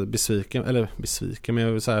ganska besviken, men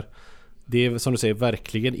jag vill så här... Det är som du säger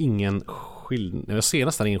verkligen ingen skillnad. Jag ser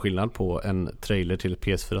nästan ingen skillnad på en trailer till ett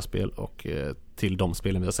PS4-spel och till de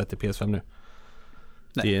spelen vi har sett i PS5 nu.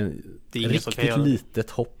 Nej, det är riktigt litet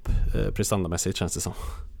hopp prestandamässigt känns det som.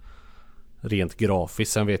 Rent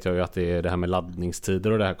grafiskt. Sen vet jag ju att det här med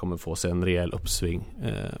laddningstider och det här kommer få sig en rejäl uppsving.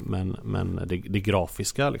 Men det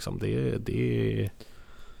grafiska liksom, det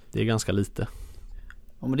är ganska lite.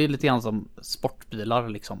 Ja, men det är lite grann som sportbilar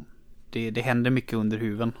liksom. Det händer mycket under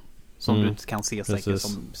huven som du inte kan se säkert,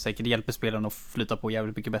 som säkert hjälper spelaren att flyta på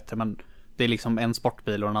jävligt mycket bättre, men det är liksom en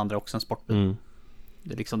sportbil och den andra också en sportbil.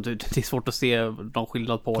 Det är liksom, det är svårt att se någon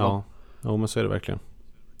skillnad på dem. Ja, men så är det verkligen.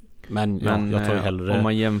 Men jag tar ju hellre...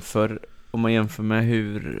 Om man jämför med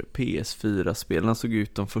hur PS4-spelarna såg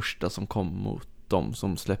ut de första som kom mot de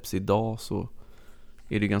som släpps idag, så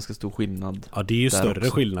är det ganska stor skillnad. Ja, det är ju större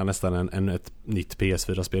också. skillnad nästan än ett nytt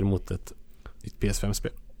PS4-spel mot ett nytt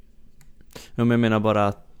PS5-spel. Ja, men jag menar bara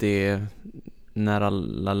att det, när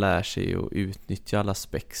alla lär sig att utnyttja alla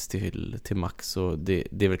specs till max, så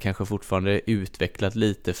det är väl kanske fortfarande utvecklat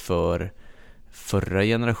lite för förra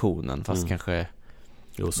generationen, fast kanske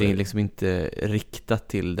det är liksom inte riktat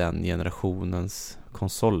till den generationens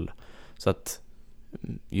konsol. Så att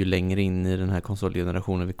ju längre in i den här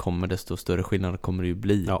konsolgenerationen vi kommer, desto större skillnad kommer det ju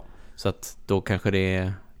bli. Ja. Så att då kanske det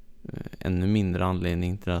är ännu mindre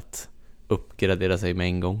anledning till att uppgradera sig med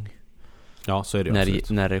en gång. Ja, så är det absolut.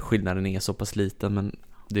 När skillnaden är så pass liten, men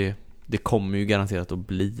det kommer ju garanterat att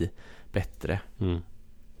bli bättre.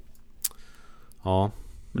 Ja.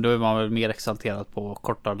 Men då är man väl mer exalterad på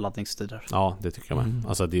kortare laddningstider. Ja, det tycker jag med.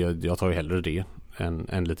 Alltså jag tar ju hellre det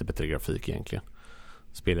än lite bättre grafik egentligen.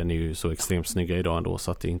 Spelen är ju så extremt snygga idag ändå,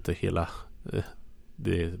 så att det är inte hela...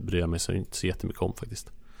 Det bryr jag mig så inte så jättemycket om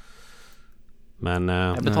faktiskt. Men...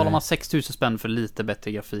 betalar man 6 000 spänn för lite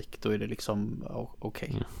bättre grafik, då är det liksom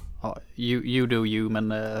okej. Ja, you do you,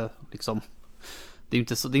 men liksom... Det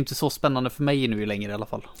är inte så spännande för mig nu längre i alla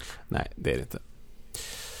fall. Nej, det är det inte.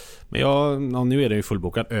 Men nu är den ju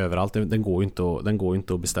fullbokad överallt. Den går ju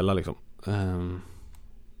inte att beställa liksom.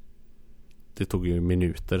 Det tog ju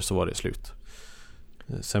minuter så var det slut.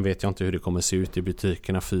 Sen vet jag inte hur det kommer se ut i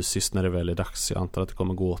butikerna fysiskt när det väl är dags. Jag antar att det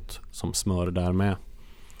kommer gå åt som smör där med.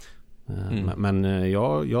 Men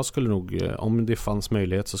jag skulle nog, om det fanns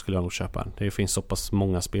möjlighet så skulle jag nog köpa den. Det finns så pass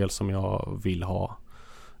många spel som jag vill ha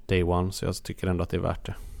day one, så jag tycker ändå att det är värt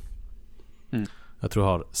det. Jag tror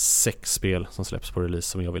jag har 6 spel som släpps på release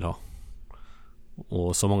som jag vill ha.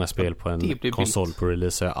 Och så många spel på en Det blir konsol billigt. på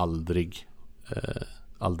release har jag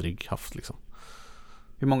aldrig haft liksom.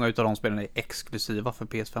 Hur många utav de spelen är exklusiva för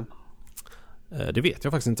PS5? Det vet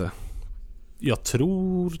jag faktiskt inte. Jag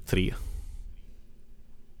tror 3.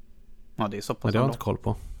 Ja, det är så Men pass det har jag ändå. inte koll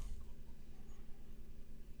på.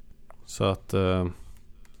 Så att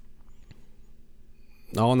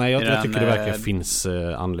ja, nej, jag Är tycker den, det verkar finns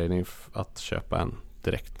anledning att köpa en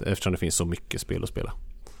direkt, eftersom det finns så mycket spel att spela.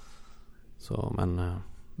 Så, men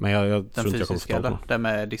jag Den tror inte jag kommer få fysiska tag på eller? den. Den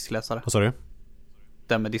med diskläsare. Vad sa du?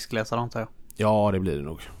 Den med diskläsare antar jag. Ja, det blir det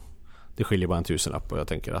nog. Det skiljer bara en 1000-lapp och jag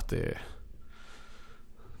tänker att det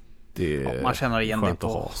Ja, man känner igen det skönt att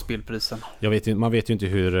på ha. spelprisen. Man vet ju inte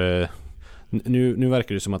hur nu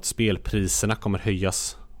verkar det som att spelpriserna kommer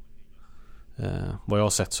höjas. Vad jag har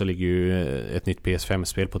sett så ligger ju ett nytt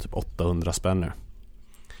PS5-spel på typ 800 spänn nu.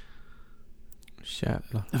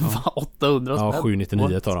 Jävlar. Va, 800 Ja, spänn?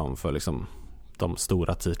 799 tar de för liksom de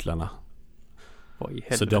stora titlarna. Vad i Så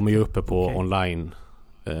helvete? de är ju uppe på Okej. online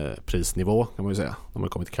prisnivå kan man ju säga. De har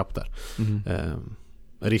kommit ikapp där. Mhm.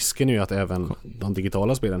 Risken är ju att även de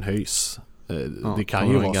digitala spelen höjs. Ja, Det kan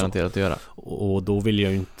kommer ju de vara så. garanterat att göra. Och då vill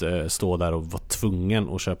jag ju inte stå där och vara tvungen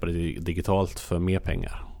att köpa det digitalt för mer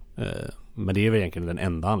pengar. Men det är väl egentligen den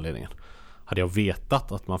enda anledningen. Hade jag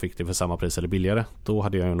vetat att man fick det för samma pris eller billigare, då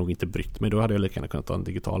hade jag nog inte brytt mig. Då hade jag lika gärna kunnat ta en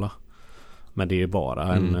digitala. Men det är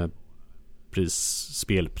bara en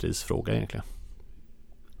spelprisfråga egentligen.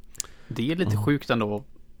 Det är lite sjukt ändå.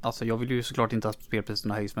 Alltså jag vill ju såklart inte att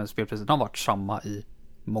spelpriserna höjs, men spelpriserna har varit samma i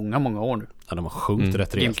många, många år nu. Ja, de har sjunkit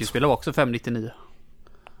rätt rejält. GameCube-spel var också 599.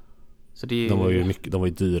 Så det är De var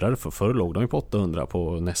ju dyrare förr låg de ju på 800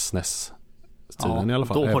 på NES tiden i alla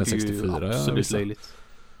fall. Då Även var det 64. ju absolut löjligt.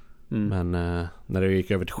 Men när det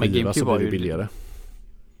gick över till Men skiva GameCube så var blev det ju- billigare.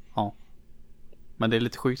 Ja. Men det är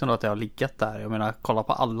lite sjukt ändå att det har liggat där. Jag menar, kolla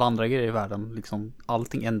på alla andra grejer i världen. Liksom,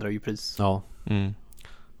 allting ändrar ju pris. Ja, Mm.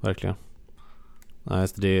 verkligen. Nej,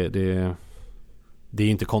 så det är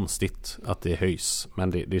inte konstigt att det höjs.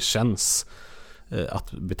 Men det känns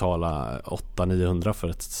att betala 800-900 för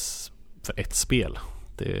ett spel.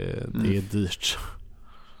 Det är dyrt.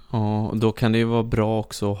 Ja, och då kan det ju vara bra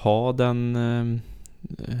också att ha den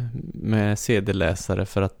med CD-läsare,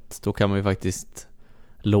 för att då kan man ju faktiskt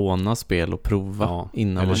låna spel och prova Ja,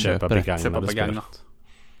 innan eller man köpa köper det. begagnade Köpa spel. begagnat.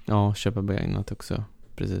 Ja, köpa begagnat också.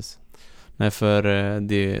 Precis. Nej, för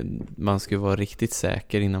man ska ju vara riktigt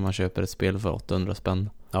säker innan man köper ett spel för 800 spänn.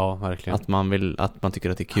 Ja, verkligen. Att man tycker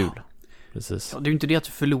att det är kul. Precis. Ja, det är ju inte det att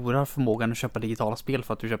du förlorar förmågan att köpa digitala spel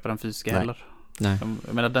för att du köper den fysiska Nej. heller. Nej.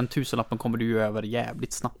 Jag menar, den 1000-lappen kommer du ju över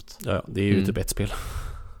jävligt snabbt. Ja, det är ju typ ett spel.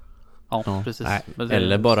 Ja, Ja. precis. Nej, Men det-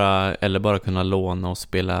 Eller bara kunna låna och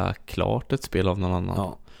spela klart ett spel av någon annan.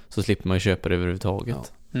 Ja. Så slipper man ju köpa det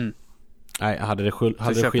överhuvudtaget. Mm. Nej, hade det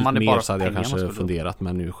köper skilt man det mer bara så hade jag pengar man kanske skulle- funderat.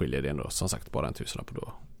 Men nu skiljer det ändå som sagt bara en 1000-lapp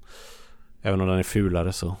då. Även om den är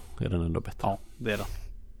fulare så är den ändå bättre. Ja, det är det.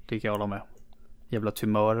 Det kan jag hålla med. Jävla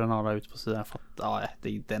tumören alla ute på sidan. För att,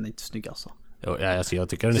 den är inte snygg alltså. Ja, alltså, jag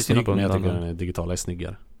tycker den är Sitter snygg, på men jag undan tycker då. den digitala är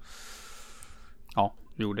snyggare. Ja,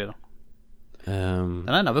 jo det är det. Ehm,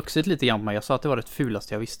 Den har ändå vuxit lite grann på mig. Jag sa att det var det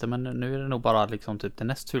fulaste jag visste, men nu är det nog bara liksom typ det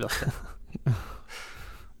näst fulaste.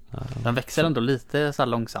 Den växer ändå lite så här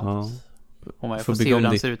långsamt. Om jag får Får se bygga hur om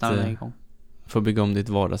den ditt, ser ut när den är igång. Får bygga om ditt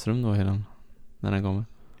vardagsrum då, Helen, när den kommer.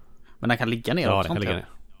 Men den kan ligga ner ja, också. den kan inte ligga jag? ner.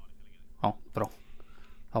 Ja, bra.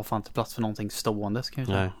 Jag har fan inte plats för någonting stående, ska jag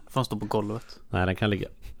säga. Nej. Får den stå på golvet. Nej, den kan ligga.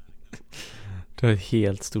 Du har ett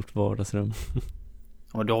helt stort vardagsrum.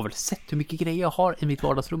 Ja, men du har väl sett hur mycket grejer jag har i mitt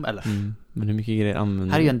vardagsrum, eller? Men hur mycket grejer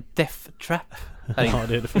använder Här är du? ju en death trap. Här inne. Ja,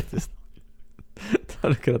 det är det faktiskt. Det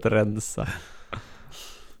hade du kunnat rensa.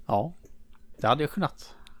 Ja, det hade jag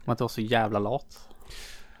kunnat. Om jag inte var så jävla lat.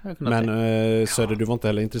 Jag hade kunnat Men det. Söder, du var inte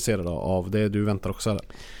heller intresserad av det. Du väntar också eller?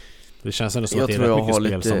 Det känns ändå som Jag att det är tror rätt jag mycket har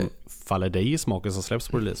spel lite- som faller dig i smaken som släpps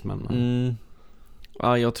på release. Men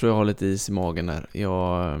Ja, jag tror jag har lite is i magen där.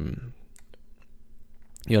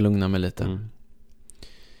 Jag lugnar mig lite.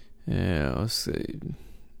 Och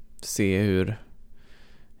se hur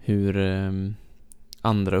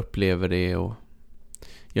andra upplever det, och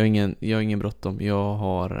jag har ingen bråttom. Jag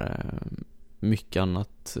har mycket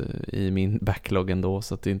annat i min backlog ändå,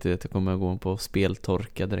 så att det inte är att jag kommer att gå på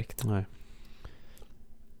speltorka direkt. nej.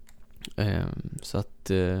 Så att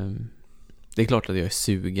det är klart att jag är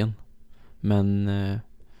sugen, men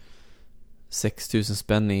 6 000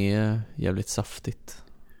 spänn är jävligt saftigt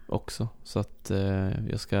också, så att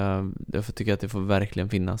jag får tycka att det får verkligen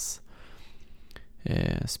finnas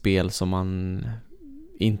spel som man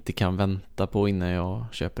inte kan vänta på innan jag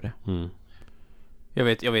köper det.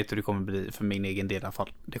 Jag vet hur det kommer bli för min egen del i alla fall.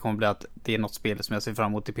 Det kommer bli att det är något spel som jag ser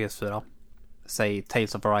fram emot till PS4. säg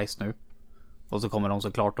Tales of Arise nu. Och så kommer de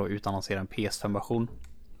såklart då utannonsera en PS5-version.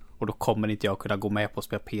 Och då kommer inte jag kunna gå med på att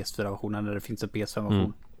spela PS4-versionen när det finns en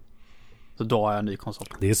PS5-version. Så då har jag en ny konsol.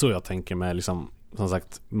 Det är så jag tänker med liksom, som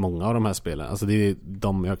sagt, många av de här spelen. Alltså det är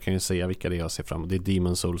de, jag kan ju säga vilka det är jag ser fram emot. Det är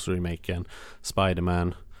Demon's Souls remaken,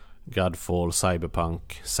 Spider-Man, Godfall,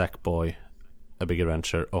 Cyberpunk, Sackboy, A Big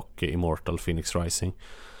Adventure och Immortal Phoenix Rising.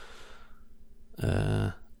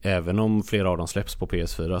 Även om flera av dem släpps på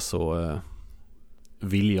PS4 så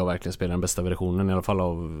vill jag verkligen spela den bästa versionen, i alla fall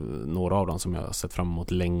av några av dem som jag har sett fram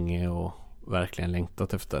emot länge och verkligen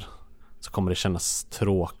längtat efter. Så kommer det kännas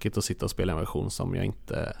tråkigt att sitta och spela en version som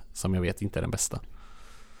jag vet inte är den bästa.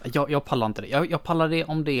 Jag pallar inte det. Jag pallar det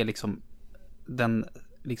om det är liksom den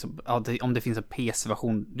liksom, om det finns en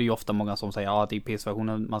PS-version. Det är ju ofta många som säger det är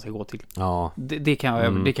PS-versionen man ska gå till. Ja. Det kan jag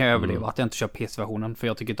överleva, att jag inte kör PS-versionen, för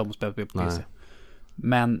jag tycker inte om att spela på PC. Nej.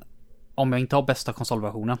 Men om jag inte har bästa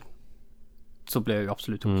konsolversionen så blir jag ju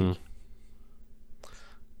absolut okej.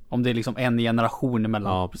 Om det är liksom en generation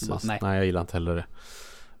emellan. Ja, precis. Nej, jag gillar inte heller det.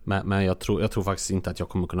 Men jag tror faktiskt inte att jag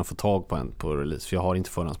kommer kunna få tag på en på release, för jag har inte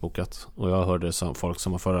förhandsbokat. Och jag hörde folk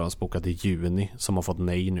som har förhandsbokat i juni som har fått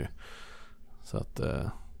nej nu. Så att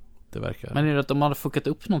det verkar... Men är det att de hade fuckat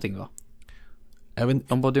upp någonting, va?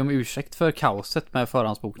 De bad ju om ursäkt för kaoset med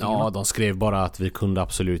förhandsbokningen. Ja, de skrev bara att vi kunde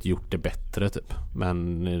absolut gjort det bättre typ.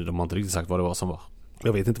 Men de har inte riktigt sagt vad det var som var.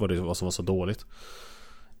 Jag vet inte vad det var som var så dåligt.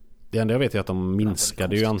 Det enda jag vet är att de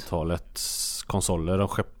minskade ju antalet konsoler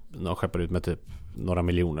de skeppade ut med typ några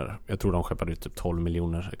miljoner. Jag tror de skeppade ut typ 12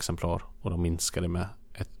 miljoner exemplar. Och de minskade med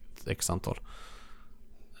ett x antal.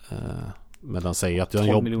 Men de säger att de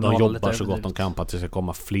jobbar så gott de kan på att det ska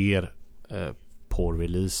komma fler på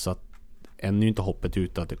release. Så att än är ju inte hoppet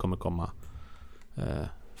ute att det kommer komma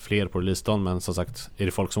fler på release-dagen. Men som sagt, är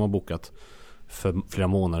det folk som har bokat för flera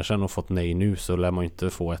månader sedan och fått nej nu, så lär man ju inte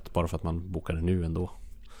få ett bara för att man bokade nu ändå.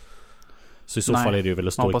 Så i så fall är det ju väl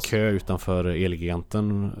att stå i kö utanför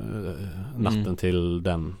Elgiganten natten till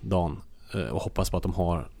den dagen och hoppas på att de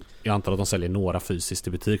har, jag antar att de säljer några fysiskt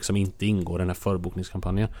i butik som inte ingår i den här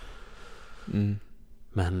förbokningskampanjen.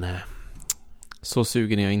 Men så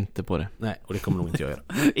sugen är jag inte på det. Nej, och det kommer nog inte jag göra.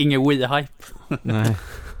 Ingen Wii-hype.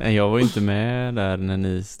 Nej, jag var ju inte med där när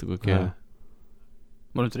ni stod och kö.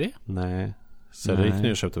 Var du inte det? Nej. Så det gick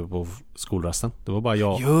nu och köpte på skolrasten. Det var bara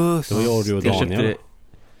jag. Just. Det var jag och Daniel.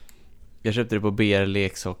 Jag köpte det på BR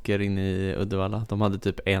Leksaker inne i Uddevalla. De hade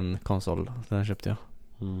typ en konsol. Den köpte jag.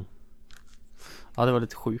 Ja, det var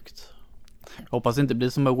lite sjukt. Jag hoppas det inte blir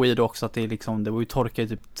som med Wii då också, att det är liksom, det var ju torka i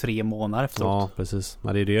typ 3 månader efteråt. Ja, precis.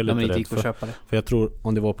 Men det är det jag är lite rädd för. Köpa det. För jag tror,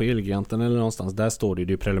 om det var på Elgiganten eller någonstans, där står det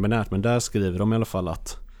ju preliminärt. Men där skriver de i alla fall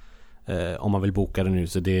att om man vill boka det nu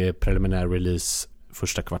så det är preliminär release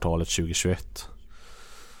första kvartalet 2021.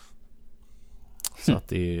 Så att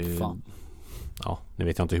det är... Fan. Ja, nu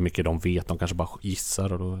vet jag inte hur mycket de vet. De kanske bara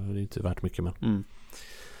gissar och då är det inte värt mycket. Men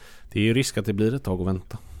det är ju risk att det blir ett tag att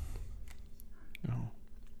vänta.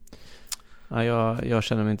 Ja, jag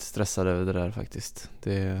känner mig inte stressad över det där faktiskt.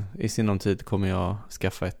 I sinom tid kommer jag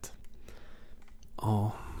skaffa ett.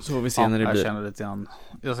 Ja. Så får vi se när det blir.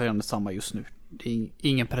 Jag säger detsamma just nu. Det är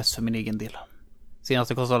ingen press för min egen del.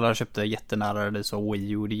 Senaste konsolen jag köpte jättenära det, så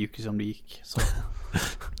Wii U, det gick ju som det gick. Så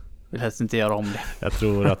vill helst inte göra om det. Jag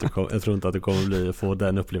tror inte att du kommer få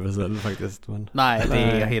den upplevelsen faktiskt. Men... Nej, det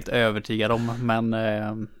är jag helt övertygad om. Men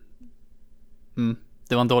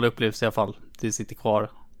det var en dålig upplevelse i alla fall. Det sitter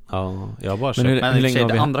kvar. Ja, jag bara köpt. Men hur länge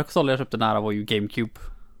det andra konsolen jag köpte nära var ju GameCube.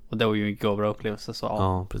 Och det var ju en bra upplevelse. Så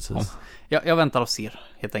ja, precis. Ja. Jag väntar och ser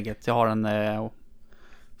helt enkelt. Jag har en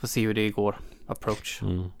får se hur det går. Approach.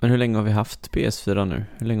 Men hur länge har vi haft PS4 nu?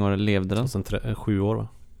 Hur länge har det levt den? Sen 7 år, va?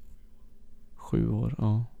 7 år,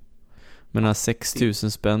 ja. Men här 6 000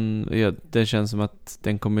 spänn, det känns som att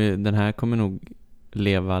den här kommer nog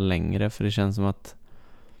leva längre, för det känns som att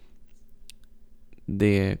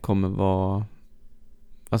det kommer vara,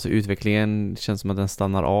 alltså utvecklingen känns som att den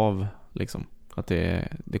stannar av liksom, att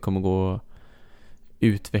det kommer gå att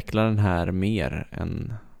utveckla den här mer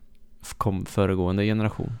än föregående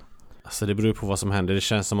generation. Alltså det beror på vad som händer. Det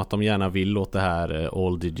känns som att de gärna vill åt det här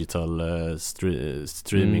all digital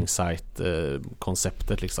streaming site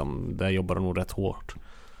konceptet liksom. Där jobbar de nog rätt hårt.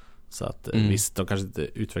 Så att visst, de kanske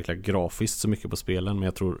inte utvecklar grafiskt så mycket på spelen, men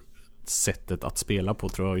jag tror sättet att spela på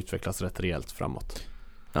tror jag utvecklas rätt rejält framåt.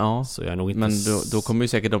 Ja, så jag är nog inte men då kommer ju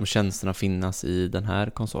säkert de tjänsterna finnas i den här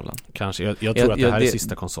konsolen. Kanske, jag tror att det här är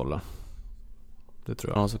sista konsolen. Det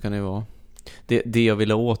tror jag. Ja, så kan det ju vara. Det jag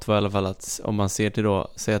ville åt var i alla fall att om man ser till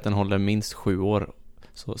då, säg att den håller minst 7 år,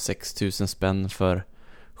 så 6 000 spänn för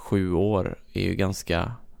 7 år är ju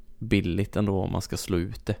ganska billigt ändå om man ska slå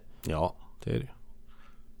ut det. Ja, det är det.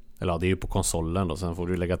 Eller ja, det är ju på konsolen då. Sen får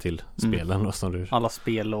du lägga till spelen då, som du... Alla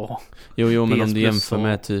spel och... Jo, men PS om du jämför och...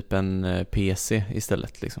 med typ en PC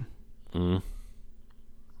istället liksom.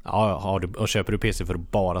 Ja, och köper du PC för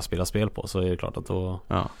att bara spela spel på, så är det klart att då...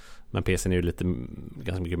 Ja. Men PC är ju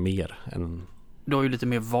ganska mycket mer än... Du har ju lite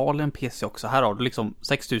mer val än PC också. Här har du liksom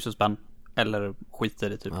 6000 spänn. Eller skit i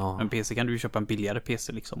det typ. Ja. Men PC kan du ju köpa en billigare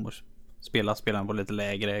PC liksom. Och spela på lite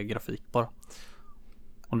lägre grafik bara.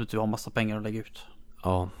 Om du inte har massa pengar att lägga ut.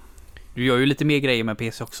 Ja. Du gör ju lite mer grejer med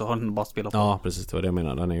PC också. Har du bara spelat på. Ja, precis. Det var det jag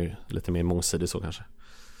menade. Den är ju lite mer mångsidig så kanske.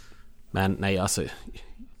 Men nej, alltså...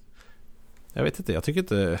 Jag vet inte. Jag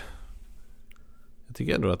tycker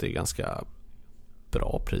ändå att det är ganska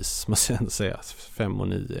bra pris, måste jag ändå säga. 5 och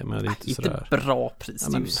 9. Men det är inte sådär... Inte bra pris. Ja,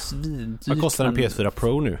 det är men... ju svindyrt. Vad kostar en PS4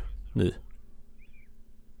 Pro nu? Ny?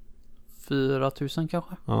 4000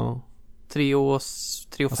 kanske? Ja. 3 och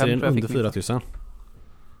 5 alltså, är den under 4000?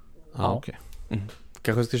 Ja, okej.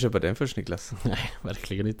 Kanske ska köpa den först, Niklas. Nej,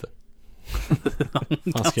 verkligen inte.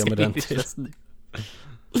 Vad ska jag med den till?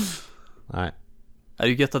 Nej. Det är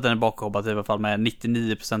ju gött att den är bakkopplad i alla fall med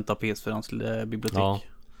 99% av PS4ans bibliotek.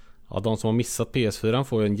 Ja, de som har missat PS4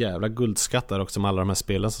 får ju en jävla guldskatt där också med alla de här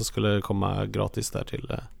spelen som skulle komma gratis där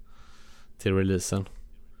till releasen.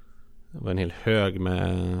 Det var en hel hög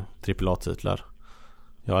med AAA-titlar.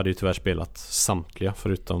 Jag hade ju tyvärr spelat samtliga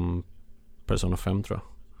förutom Persona 5 tror jag.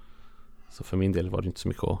 Så för min del var det inte så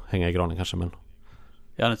mycket att hänga i granen kanske, men...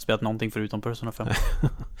 Jag hade inte spelat någonting förutom Persona 5.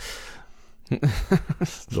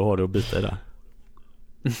 Då har du att bita i där.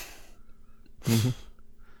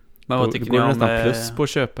 Men vad tycker går ni om... nästan plus på att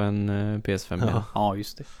köpa en PS5 igen. Ja,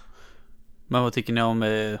 just det. Men vad tycker ni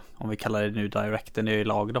om vi kallar det nu Directen i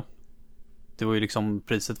lag då? Det var ju liksom,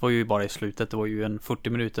 priset var ju bara i slutet. Det var ju en 40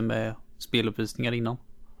 minuter med speluppvisningar innan.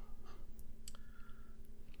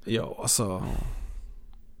 Ja, alltså...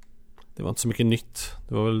 Det var inte så mycket nytt.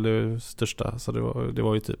 Det var väl det största. Så det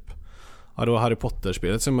var ju typ... Ja, det var Harry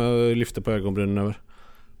Potter-spelet som jag lyfte på ögonbrynen över.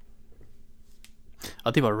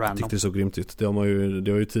 Ja, det var Jag random. tyckte det så grymt ut. Det har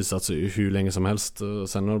ju teasats hur länge som helst. Och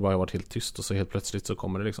sen har det bara varit helt tyst. Och så helt plötsligt så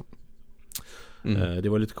kommer det liksom. Det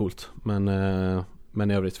var lite coolt.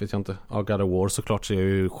 Men i övrigt vet jag inte. Ja, God of War såklart ser jag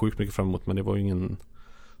ju sjukt mycket fram emot. Men det var ju ingen...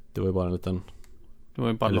 Det var ju bara en liten... Det var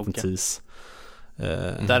ju bara en logga. liten tease.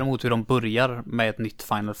 Däremot hur de börjar med ett nytt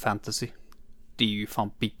Final Fantasy. Det är ju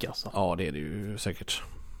fan big alltså. Ja, det är det ju säkert.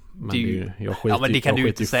 Men det är ju... jag skiter, ja, men det kan du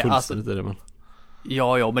inte säga. Alltså, i det, men...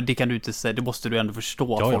 Ja, men det kan du inte säga. Det måste du ändå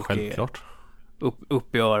förstå. Ja, att folk självklart. Är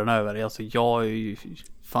upp i öronen över det. Alltså jag är ju...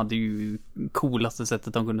 Fan, det är ju coolaste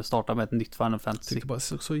sättet de kunde starta med ett nytt Final Fantasy. Det bara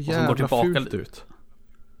så jävla fult ut.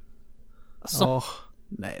 Alltså,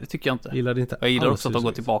 nej, det tycker jag inte. Gillar inte. Jag gillar också att de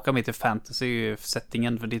går tillbaka med till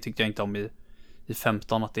fantasy-settingen. För det tyckte jag inte om i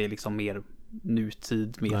 15. Att det är liksom mer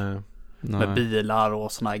nutid. Mer med bilar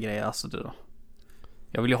och såna här grejer. Alltså det,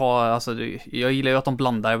 jag vill ju ha, alltså jag gillar ju att de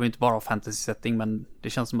blandar. Jag vill inte bara ha fantasy-setting. Men det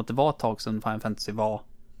känns som att det var ett tag sedan Final Fantasy var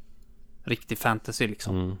riktig fantasy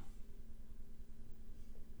liksom.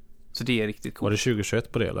 Så det är riktigt coolt. Var det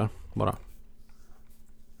 2021 på det eller? Bara?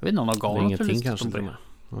 Jag vet inte om de gav något ingenting kanske inte det.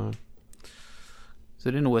 Nej.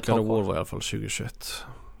 Så det är nog ett God tag of War kvar. var i alla fall 2021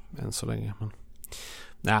 än så länge, men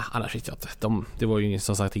nej, annars vet jag inte. Det var ju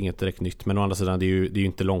som sagt inget direkt nytt, men å andra sidan det är ju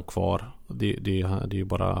inte långt kvar. Det är ju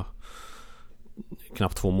bara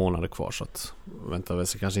knappt 2 månader kvar, så att vänta väl,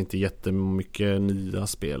 så kanske inte jättemycket nya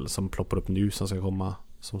spel som ploppar upp nu som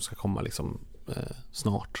ska komma liksom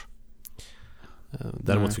snart.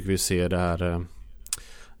 Däremot fick vi se det här,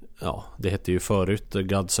 ja, det hette ju förut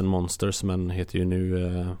Gods and Monsters, men heter ju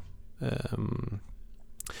nu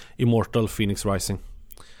Immortal Phoenix Rising.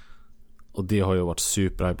 Och det har jag varit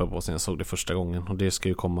superhypad på sen jag såg det första gången. Och det ska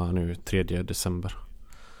ju komma nu 3 december.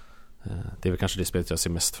 Det är väl kanske det spelet jag ser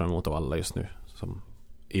mest fram emot av alla just nu, som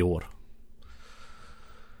i år.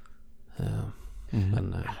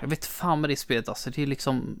 Men jag vet fan med det spelet alltså. Det är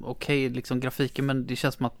liksom okej, liksom grafiken, men det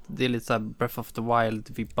känns som att det är lite så här Breath of the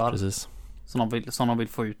Wild-vibbar. precis. Som de vill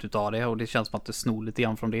få ut utav det. Och det känns som att det snor lite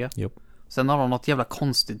grann från det. Yep. Sen har de något jävla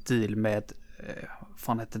konstigt deal med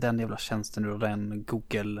fan hette den jävla tjänsten nu, och den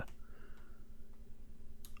Google...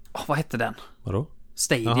 vad hette den? Vadå?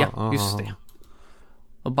 Stadia, Aha. just det.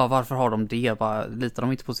 Och bara varför har de det? Bara litar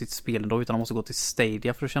de inte på sitt spel då, utan de måste gå till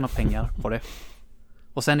Stadia för att tjäna pengar på det.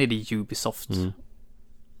 Och sen är det Ubisoft.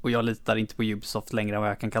 Och jag litar inte på Ubisoft längre än vad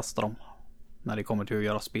jag kan kasta dem när det kommer till att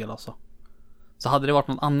göra spel alltså. Så hade det varit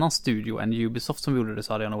någon annan studio än Ubisoft som gjorde det,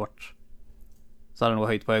 så hade jag nog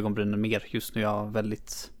höjt på ögonbrynen mer. Just nu är jag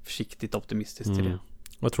väldigt försiktigt optimistisk till det.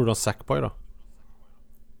 Vad tror du om Sackboy då?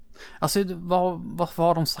 Alltså vad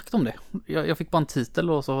har de sagt om det? Jag fick bara en titel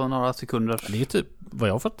och så några sekunder. Det är typ, vad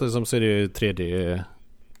jag fattar som, så är det 3D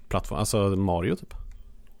plattform, alltså Mario typ.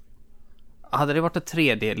 Hade det varit ett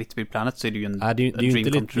 3D Little Big Planet så är det ju en Nej, det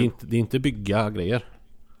är inte bygga grejer.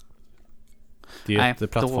 Det är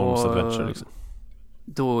ett plattformsadventure liksom.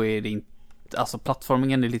 Då är det inte, alltså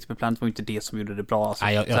plattformingen i Little Big Planet var inte det som gjorde det bra. Alltså,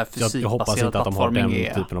 nej, jag hoppas inte att de har den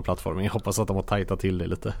typen av plattforming. Jag hoppas att de har tajtat till det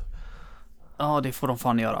lite. Ja, det får de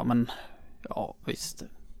fan göra, men ja, visst.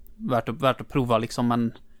 Värt att prova liksom,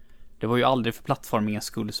 men det var ju aldrig för plattformingens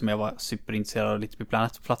skull som jag var superintresserad av Little Big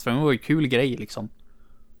Planet. Plattforming var ju kul grej liksom.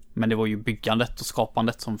 Men det var ju byggandet och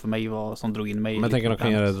skapandet som för mig var, som drog in mig. Men jag tänker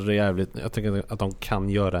att de kan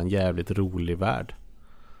göra en jävligt rolig värld.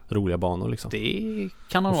 Roliga banor liksom. Det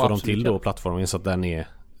kan de och får de till då plattformen så att den är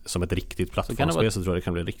som ett riktigt plattformsspel, så tror jag det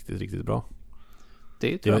kan bli riktigt, riktigt bra.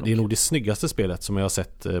 Det är nog det snyggaste spelet som jag har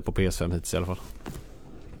sett på PS5 hittills i alla fall.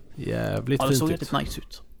 Jävligt fint ut. Ja, det såg jävligt nice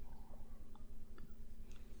ut.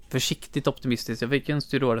 Försiktigt optimistiskt. Jag fick en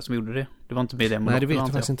studiore som gjorde det. Det var inte med det. Nej, det vet jag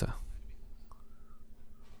faktiskt inte.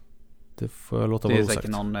 Det får jag låta vara osagt. Det är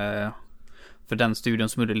säkert någon för den studion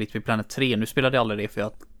som gjorde Little Big Planet 3. Nu spelade jag aldrig det för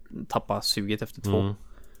jag tappade suget efter 2.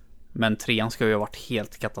 Men 3:an ska ju ha varit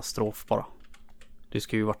helt katastrof bara. Det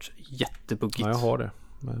ska ju varit jättebuggigt. Ja, jag har det.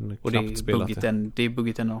 Men och det är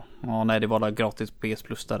buggigt ändå. Ja, nej, det var där gratis på PS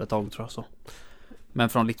Plus där ett tag tror jag så. Men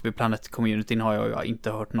från Little Big Planet-communityn har jag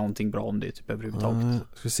inte hört någonting bra om det typ överhuvudtaget.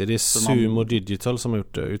 Ska vi se, det är Sumo Digital som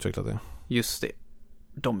har utvecklat det. Just det.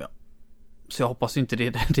 Ja. Så jag hoppas inte det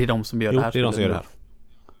är de som gör det här. Det är de som gör det här.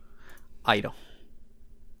 Aj då.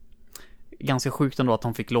 Ganska sjukt ändå att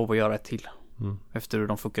de fick lov att göra ett till. Efter hur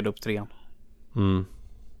de fuckade upp 3:an.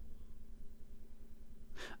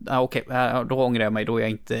 Okej, då ångrar jag mig. Då är jag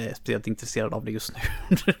inte speciellt intresserad av det just nu.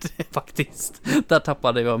 Faktiskt. Där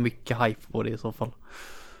tappade jag mycket hype på det i så fall.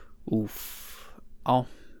 Ja.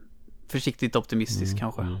 Försiktigt optimistisk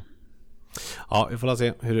kanske. Ja, vi får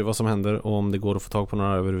se vad som händer och om det går att få tag på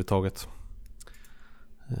några överhuvudtaget.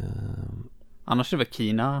 Annars är det väl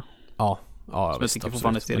Kina. Ja, som jag tycker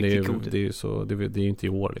fortfarande ser riktigt coolt ut. Det är ju så, det är ju inte i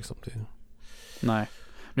år liksom. Nej.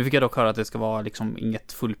 Nu fick jag dock höra att det ska vara liksom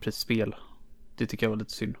inget fullprisspel. Det tycker jag var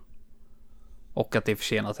lite synd. Och att det är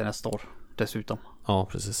försenat till nästa år dessutom. Ja,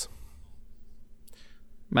 precis.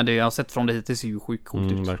 Men det jag har sett från det hittills är ju sjukt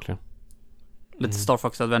coolt ut. Verkligen. Lite Star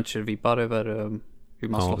Fox Adventure-vibbar över hur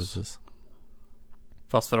man slåss. Precis.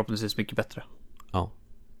 Fast förhoppningsvis mycket bättre. Ja.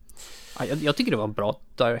 Jag tycker det var en bra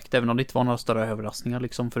direkt. Även om det inte var några större överraskningar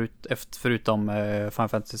liksom förutom Final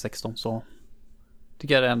Fantasy 16 så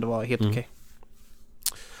tycker jag det ändå var helt okej.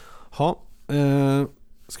 Ja,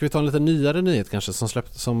 ska vi ta en lite nyare nyhet kanske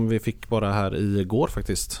som vi fick bara här igår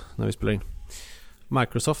faktiskt när vi spelade in.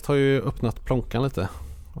 Microsoft har ju öppnat plånkan lite,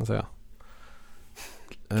 man säga.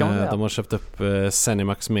 De har köpt upp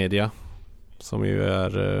Zenimax Media som ju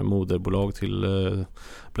är moderbolag till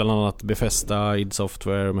bland annat Bethesda, id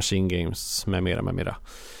Software, Machine Games med mera.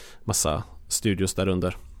 Massa studios där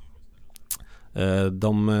under.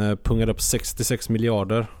 De pungade upp 66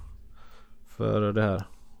 miljarder för det här.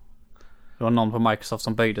 Det var någon på Microsoft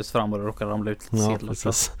som böjdes fram och råkade ramla ut lite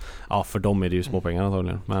sedlar. Ja, för dem är det ju småpengar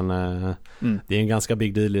antagligen. Men det är en ganska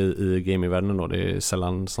big deal i gamingvärlden då. Det är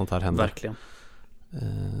sällan sånt här händer. Verkligen.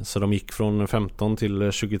 Så de gick från 15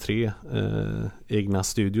 till 23 egna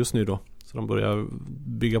studios nu då. Så de börjar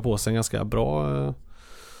bygga på sig en ganska bra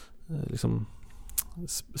liksom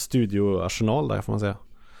studioarsenal där får man säga.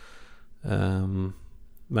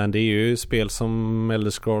 Men det är ju spel som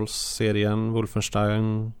Elder Scrolls-serien,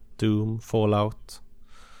 Wolfenstein, Doom, Fallout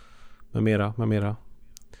med mera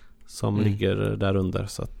som ligger där under.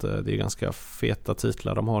 Så att det är ganska feta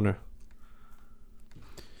titlar de har nu.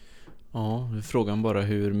 Ja, frågan bara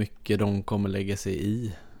hur mycket de kommer lägga sig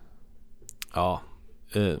i. Ja,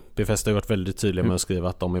 Bethesda har varit väldigt tydliga med att skriva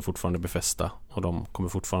att de är fortfarande Bethesda och de kommer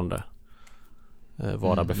fortfarande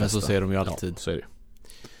vara Bethesda. Men så säger de ju alltid. Ja, så är det.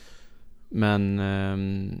 Men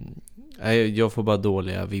jag får bara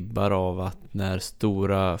dåliga vibbar av att när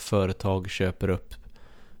stora företag köper upp,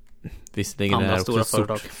 visserligen är det också ett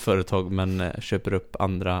stort företag, men köper upp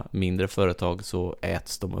andra mindre företag så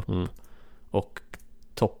äts de upp. Och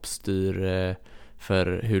toppstyr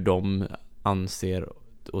för hur de anser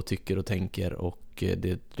och tycker och tänker, och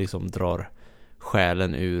det liksom drar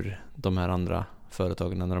själen ur de här andra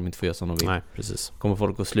företagen när de inte får göra som de vill. Nej, precis. Kommer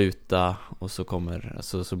folk att sluta och så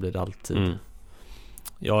blir det alltid.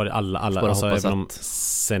 Ja, alla alltså, även om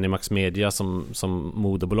Zenimax Media som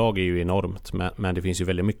moderbolag är ju enormt, men det finns ju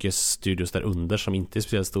väldigt mycket studios där under som inte är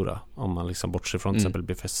speciellt stora. Om man liksom bortser från till exempel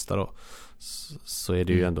Bethesda då, så är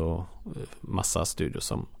det ju ändå massa studios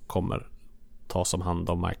som kommer tas om hand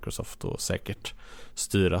av Microsoft och säkert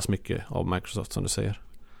styras mycket av Microsoft som du säger.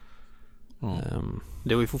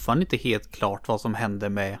 Det var ju fortfarande inte helt klart vad som hände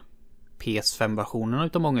med PS5-versionerna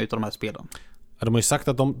utav många utav de här spelen. Ja, de har ju sagt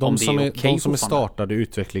att de det som är är, okej de som är fortfarande. startade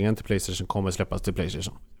utvecklingen till PlayStation kommer släppas till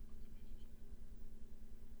PlayStation.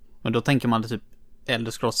 Men då tänker man typ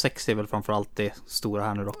Elder Scrolls 6 är väl framförallt det stora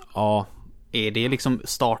här nu då. Ja, Är det liksom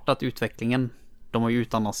startat utvecklingen? De har ju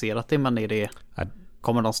utannonserat det, men är det... Nej.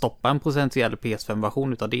 Kommer de stoppa en potentiell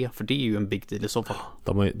PS5-version utav det? För det är ju en big deal i så fall.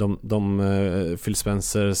 Phil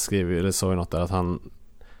Spencer skrev ju, eller sa ju något där, att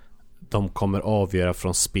de kommer avgöra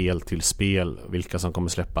från spel till spel vilka som kommer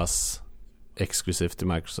släppas exklusivt till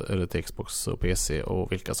Microsoft, eller till Xbox och PC,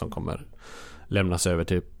 och vilka som kommer lämnas över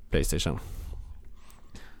till PlayStation.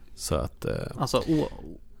 Så att Alltså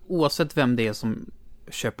oavsett vem det är som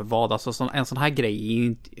köper vad, alltså en sån här grej är ju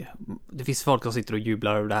inte... Det finns folk som sitter och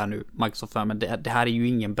jublar över det här nu, Microsoft, men det här är ju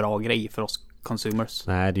ingen bra grej för oss consumers.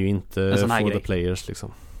 nej, det är ju inte En sån här for grej. the players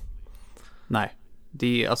liksom. Nej.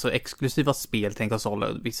 Det är alltså exklusiva spel till en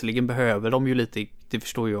konsol. Visserligen behöver de ju lite, det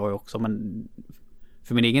förstår jag också, men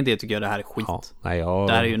för min egen del tycker jag det här är skit. Ja,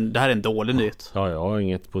 nej, Det här är en dålig nyhet. Ja, jag har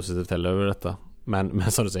inget positivt heller över detta.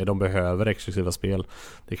 Men som du säger, de behöver exklusiva spel.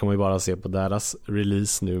 Det kan man ju bara se på deras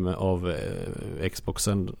release nu av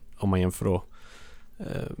Xboxen. Om man jämför då.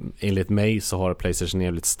 Enligt mig så har PlayStation en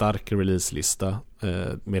jävligt stark releaselista.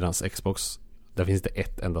 Medan Xbox, där finns det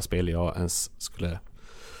ett enda spel jag ens skulle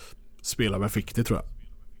spela med fick det, tror jag.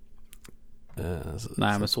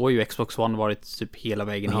 Nej, men så har ju Xbox One varit typ hela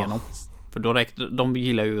vägen igenom. För då de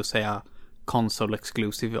gillar ju att säga console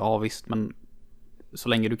exclusive, ja visst, men så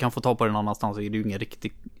länge du kan få ta på den annanstans så är det ju ingen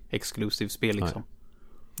riktigt exklusiv spel liksom.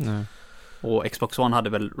 Nej. Och Xbox One hade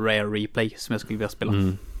väl Rare Replay som jag skulle vilja spela.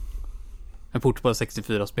 En port på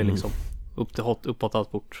 64-spel liksom. Uppåt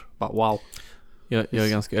allt port. Bara, wow. Jag är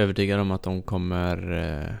ganska övertygad om att de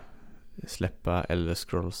kommer släppa Elder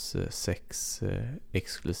Scrolls 6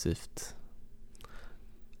 exklusivt.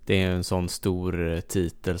 Det är en sån stor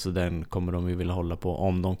titel, så den kommer de ju vilja hålla på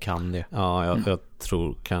om de kan det. Ja, jag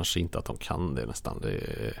tror kanske inte att de kan det nästan.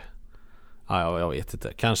 Jag vet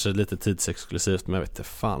inte. Kanske lite tidsexklusivt, men jag vet inte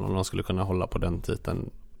fan om de skulle kunna hålla på den titeln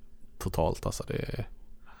totalt. Alltså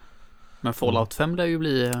Men Fallout 5 lär ju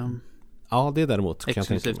bli ja, det däremot kan jag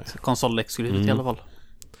tänka mig. exklusivt. Konsolexklusivt i alla fall.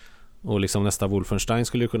 Och liksom nästa Wolfenstein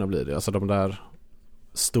skulle ju kunna bli det. Alltså de där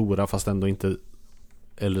stora, fast ändå inte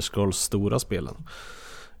Elder Scrolls stora spelen.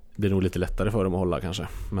 Det är nog lite lättare för dem att hålla kanske.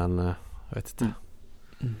 Men jag vet inte.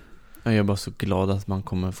 Jag är bara så glad att man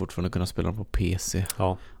kommer fortfarande kunna spela dem på PC.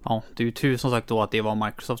 Ja. Ja, det är ju tur som sagt då att det var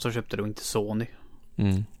Microsoft som köpte det och inte Sony.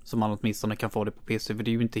 Så man åtminstone kan få det på PC. För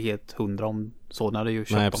det är ju inte helt 100 om Sony hade ju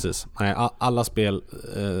köpt Nej, dem. precis. Nej, alla spel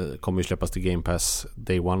kommer ju släppas till Game Pass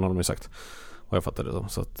Day One, har de ju sagt. Och jag fattar det då.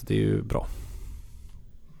 Så att det är ju bra.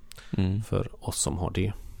 För oss som har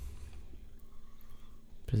det.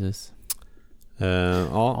 Precis.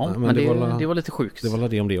 Ja, men det var lite sjukt. Det var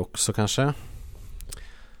det om det också kanske.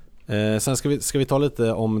 Sen ska vi ta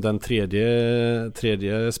lite om den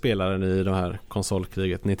tredje spelaren i det här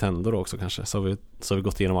konsolkriget, Nintendo då också kanske. Så har vi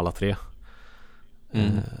gått igenom alla tre.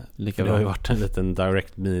 Det har ju varit en liten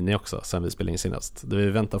Direct Mini också sen vi spelade in senast. Vi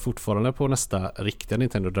väntar fortfarande på nästa riktiga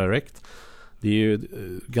Nintendo Direct. Det är ju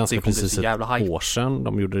ganska precis ett år sedan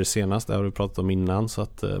de gjorde det senast. Det har vi pratat om innan, så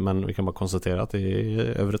att, men vi kan bara konstatera att det är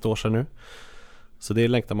över ett år sedan nu. Så det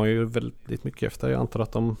längtar man ju väldigt mycket efter. Jag antar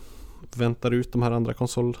att de väntar ut de här andra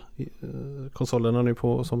konsolerna nu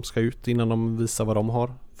på, som ska ut innan de visar vad de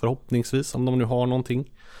har. Förhoppningsvis, om de nu har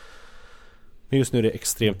någonting. Men just nu är det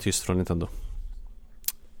extremt tyst från Nintendo.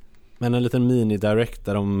 Men en liten mini-direct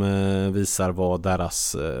där de visar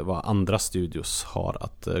vad andra studios har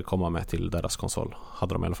att komma med till deras konsol.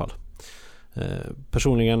 Hade de i alla fall.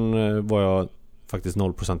 Personligen var jag faktiskt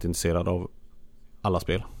 0% intresserad av alla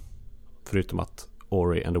spel. Förutom att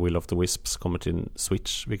Ori and the Will of the Wisps kommer till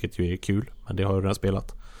Switch, vilket ju är kul. Men det har jag redan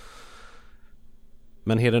spelat.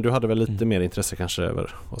 Men Heden, du hade väl lite mer intresse kanske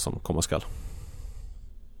över vad som komma skall?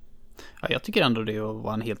 Ja, jag tycker ändå det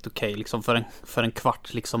var en helt okej liksom för en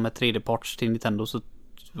kvart liksom med 3D-parts till Nintendo, så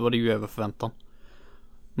var det ju över förväntan.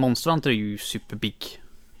 Monster Hunter är ju superbig.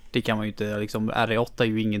 Det kan man ju inte liksom, RE8 är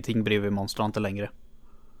ju ingenting bredvid Monster Hunter längre.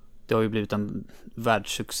 Det har ju blivit en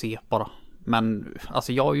världssuccé bara. Men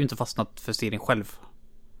alltså jag har ju inte fastnat för serien själv.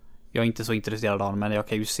 Jag är inte så intresserad av den, men jag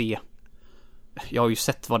kan ju se. Jag har ju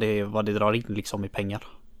sett vad det drar in liksom i pengar.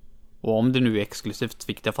 Och om det nu är exklusivt,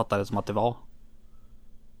 vilket jag fattar det som att det var,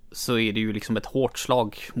 så är det ju liksom ett hårt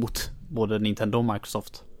slag mot både Nintendo och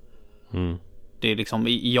Microsoft. Det är liksom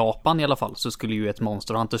i Japan i alla fall, så skulle ju ett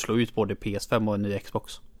Monster Hunter slå ut både PS5 och en ny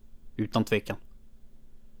Xbox. Utan tvekan.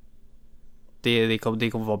 Det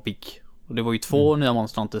kommer vara big. Och det var ju 2 nya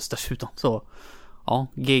Monster Hunters dessutom. Så Ja,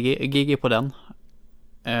 GG på den.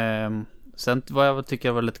 Sen vad jag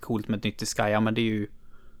tycker var lite coolt med ett nytt Disgaea, men det är ju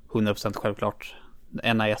 100% självklart.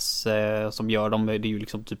 NIS som gör dem, det är ju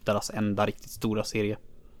liksom typ deras enda riktigt stora serie.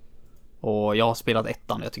 Och jag har spelat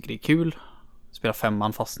 1:an, jag tycker det är kul. Spelar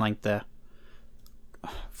 5:an, fastnar inte.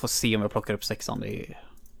 Får se om jag plockar upp 6:an.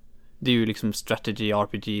 Det är ju liksom strategy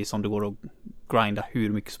RPG som det går att grinda hur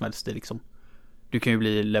mycket som helst. Det liksom. Du kan ju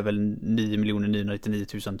bli level 9 999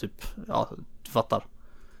 000 typ. Ja, du fattar.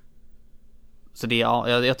 Så det, ja,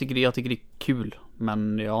 jag tycker det är kul.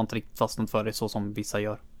 Men jag har inte riktigt fastnat för det så som vissa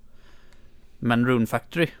gör. Men Rune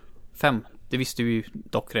Factory 5, det visste vi ju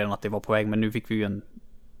dock redan att det var på väg. Men nu fick vi ju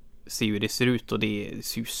se hur det ser ut. Och det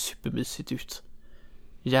ser ju supermysigt ut.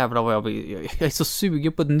 Jävlar vad jag är så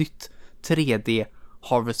sugen på ett nytt 3D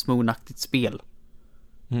Harvest Moon-aktigt spel.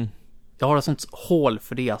 Jag har ett sånt hål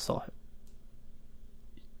för det alltså.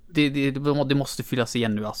 Det måste fyllas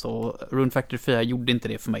igen nu alltså. Rune Factory 4 gjorde inte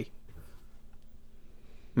det för mig.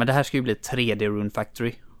 Men det här ska ju bli 3D Rune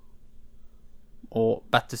Factory. Och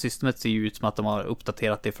battle-systemet ser ju ut som att de har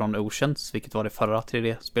uppdaterat det från Oceans, vilket var det förra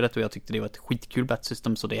 3D-spelet, och jag tyckte det var ett skitkul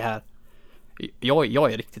battle-system, så det här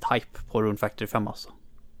jag är riktigt hype på Rune Factory 5 alltså.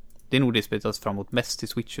 Det är nog det spelet jag ser fram emot mest till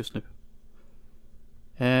Switch just nu.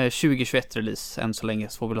 2021 release än så länge,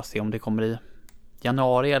 så får vi se om det kommer i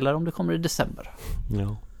januari eller om det kommer i december.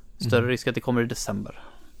 Ja. Större risk att det kommer i december,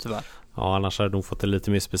 tyvärr. Ja, annars hade de fått ett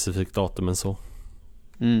lite mer specifikt datum än så.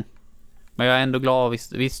 Men jag är ändå glad,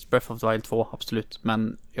 visst Breath of the Wild 2, absolut.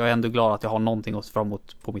 Men jag är ändå glad att jag har någonting att se fram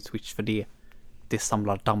emot på mitt Switch, för det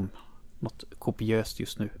samlar damm. Något kopiöst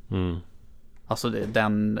just nu. Alltså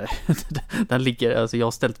den ligger, alltså jag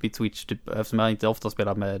har ställt mitt Switch typ, eftersom jag inte ofta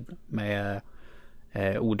spelar med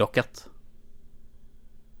odockat.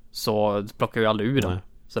 Så plockar jag aldrig ur den.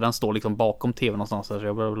 Så den står liksom bakom tvn någonstans, så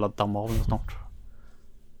jag börjar väl damma av den snart.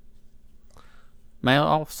 Men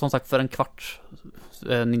ja, som sagt, för en kvart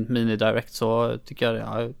mini direct så tycker jag det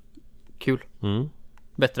är kul.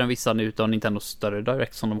 Bättre än vissa nu utan Nintendos större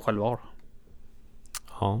direct som de själva har.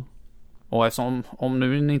 Ja. Och eftersom om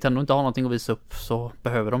nu Nintendo inte har någonting att visa upp, så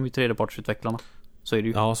behöver de ju tredjepartsutvecklarna. Så är det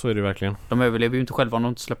ju. Ja, så är det verkligen. De överlever ju inte själva om de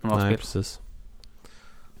inte släpper några spel. Nej, precis.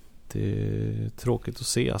 Det är tråkigt att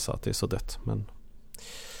se alltså att det är så dött, men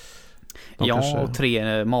och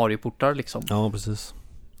 3 Mario-portar liksom. Ja, precis.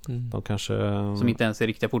 De kanske som inte ens är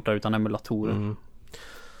riktiga portar utan emulatorer.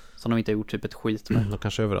 Som de inte har gjort typ ett skit med. De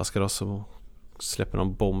kanske överraskar oss och släpper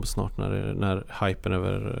någon bomb snart när hypen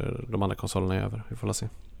över de andra konsolerna är över. Vi får se.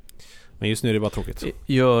 Men just nu är det bara tråkigt.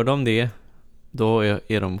 Gör de det, då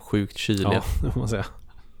är de sjukt kyliga. Ja, det får man säga.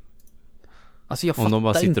 Alltså jag om de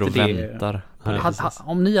bara sitter och det. väntar.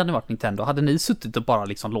 Om ni hade varit Nintendo, hade ni suttit och bara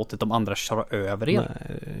liksom låtit de andra köra över er?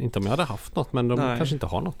 Nej, inte om jag hade haft något, men de kanske inte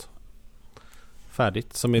har något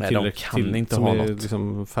färdigt som är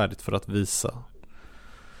liksom färdigt för att visa.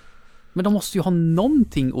 Men de måste ju ha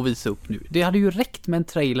någonting att visa upp nu. Det hade ju räckt med en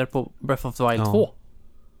trailer på Breath of the Wild 2.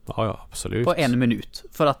 Ja, absolut. På 1 minut.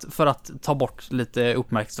 För att ta bort lite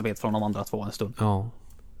uppmärksamhet från de andra 2 en stund. Ja.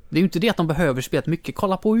 Det är ju inte det att de behöver spela mycket.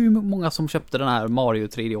 Kolla på hur många som köpte den här Mario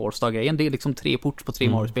 3D All-Star-grejen. Det är liksom 3 ports på 3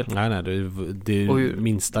 Mario-spel. Nej, det är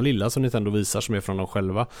minsta lilla som Nintendo visar som är från dem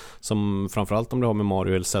själva. Som framförallt om det har med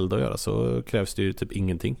Mario eller Zelda att göra, så krävs det ju typ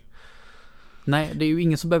ingenting. Nej, det är ju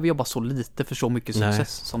ingen som behöver jobba så lite för så mycket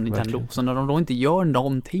success som Nintendo. Verkligen. Så när de då inte gör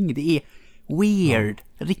någonting, det är weird.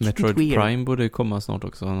 Riktigt Metroid weird. Prime borde ju komma snart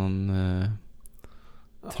också. Någon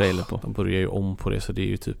trailer på. De börjar ju om på det, så det är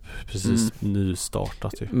ju typ precis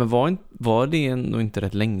nystartat ju. Men var det ändå inte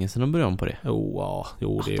rätt länge sedan de började om på det? Jo,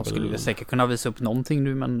 det är de skulle säkert kunna visa upp någonting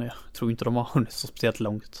nu, men jag tror inte de har hunnit så speciellt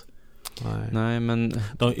långt. Nej, men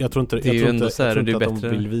jag tror inte att de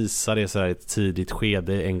vill visa det så här i ett tidigt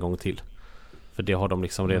skede en gång till. För det har de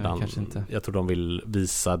liksom redan. Nej, inte. Jag tror de vill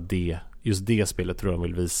visa det. Just det spelet tror jag de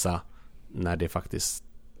vill visa när det faktiskt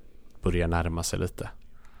börjar närma sig lite.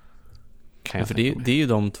 För det är ju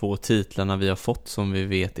de 2 titlarna vi har fått som vi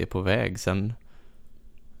vet är på väg sen.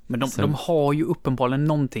 Men de har ju uppenbarligen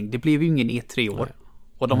någonting. Det blev ju ingen E3 år. Nej.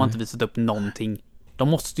 Och de har inte visat upp någonting. De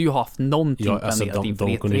måste ju ha haft någonting planerat inför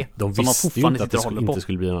E3. De visste ju inte att det inte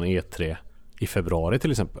skulle bli någon E3 i februari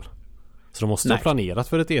till exempel. Så de måste ha planerat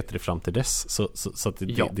för ett E3 fram till dess. Så att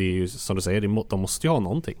det är ju som du säger, de måste ju ha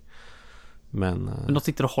någonting. Men de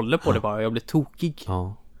sitter och håller på det bara. Jag blir tokig.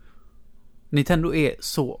 Ja. Nintendo är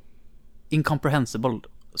så incomprehensible.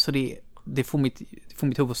 Så det får mitt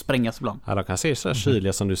huvud att sprängas ibland. Ja, de kan se så här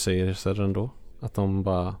kyliga som du säger så ändå. Att de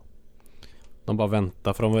bara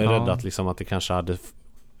väntar, för de är rädda att, liksom, att det kanske hade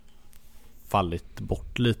fallit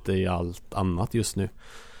bort lite i allt annat just nu.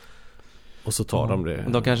 Och så tar de det.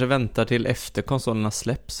 De kanske väntar till efter konsolerna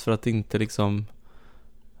släpps för att inte liksom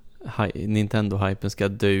Nintendo-hypen ska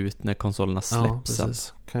dö ut när konsolerna släpps. Ja,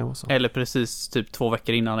 precis. Kan ju vara så. Eller precis typ 2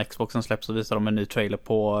 veckor innan Xboxen släpps så visar de en ny trailer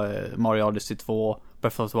på Mario Odyssey 2,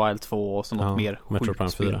 Breath of the Wild 2 och så något mer Metro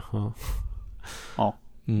Prime 4. Ja.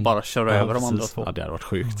 Bara köra över de andra 2. Ja, det hade varit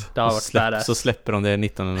sjukt. Det har varit där. Så släpper de det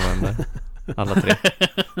 19 november. Alla 3.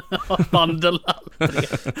 Bundle alla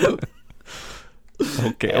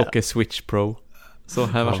 3. Och Switch Pro. Så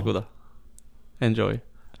här, varsågoda. Enjoy.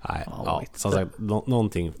 Nej, som sagt,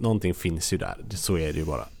 någonting finns ju där. Så är det ju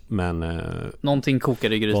bara. Men någonting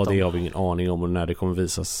kokar i grytan. Vad det har vi ingen aning om, och när det kommer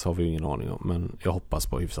visas har vi ingen aning om. Men jag hoppas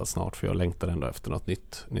på hyfsat snart, för jag längtar ändå efter något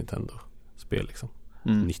nytt Nintendo-spel liksom.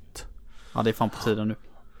 Nytt. Ja, det är fan på tiden nu.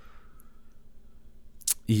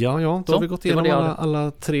 Ja, då har vi gått igenom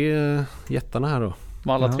alla 3 jättarna här då.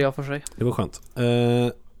 Med alla 3 för sig. Det var skönt.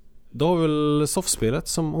 Då har vi väl soffspelet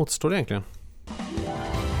som återstår egentligen.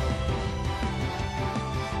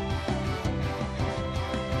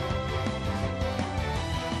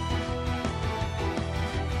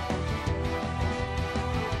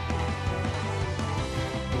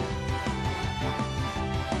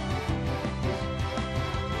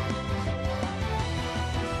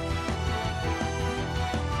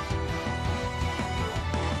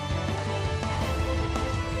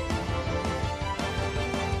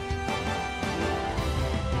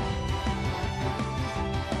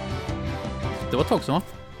 Det var ett tag som va?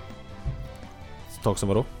 Ett tag som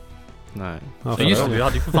vadå? Nej. Ja, så just det, vi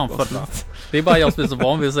hade ju för fan förra. Det är bara jag som är så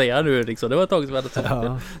van vid att säga nu liksom. Det var ett tag som vi hade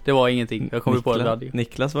tagit. Det var ingenting. Jag kommer på det.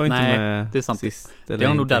 Niklas var inte med. Det är sant. Sist. Det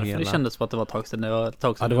var nog därför det kändes som att det var ett tag sedan. Det var ett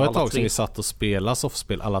tag sedan vi satt och spelade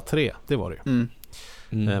soffspel alla 3. Det var det ju.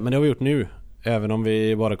 Men det har vi gjort nu. Även om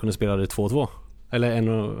vi bara kunde spela det 2-2. Eller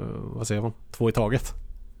vad säger man? 2 i taget.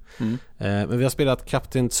 Men vi har spelat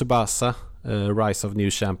Captain Tsubasa, Rise of New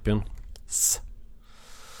Champions.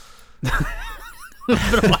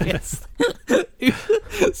 Bra häst.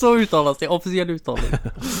 Så uttalas det, officiell uttalning.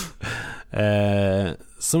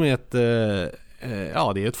 Som är ett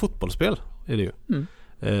ja, det är ett fotbollsspel är det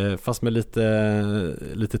ju. Fast med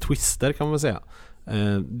lite twister kan man väl säga.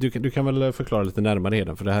 Du kan väl förklara lite närmare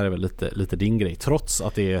Heden, för det här är väl lite din grej. Trots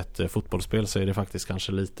att det är ett fotbollsspel så är det faktiskt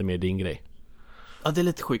kanske lite mer din grej. Ja, det är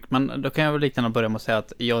lite sjukt, men då kan jag väl liknande börja med att säga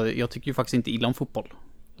att jag tycker ju faktiskt inte illa om fotboll.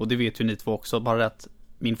 Och det vet ju ni två också, bara att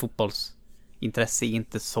min fotbollsintresse är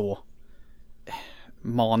inte så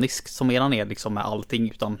manisk som eran är liksom med allting,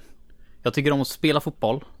 utan jag tycker om att spela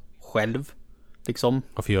fotboll själv liksom.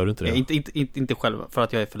 Varför gör du inte det? Inte själv, för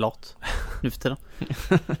att jag är för lat nu för tiden.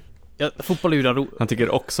 Fotboll är ju den Han tycker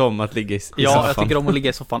också om att ligga i soffan. Ja, jag tycker om att ligga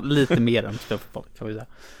i soffan lite mer än att spela fotboll, kan vi säga.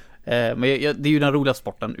 Men det är ju den roliga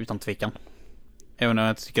sporten utan tvekan. Även om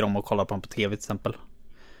jag inte tycker om att kolla på dem på tv till exempel.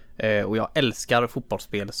 Och jag älskar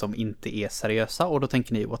fotbollsspel som inte är seriösa. Och då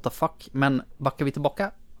tänker ni, what the fuck. Men backar vi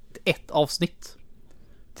tillbaka ett avsnitt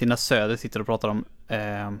till när Söder sitter och pratar om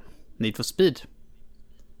Need for Speed,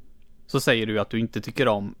 så säger du att du inte tycker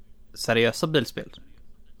om seriösa bilspel.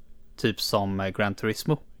 Typ som Gran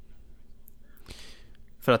Turismo.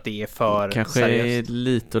 För att det är för kanske seriöst. Är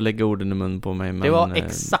lite att lägga orden i mun på mig, men det var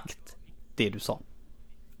exakt det du sa.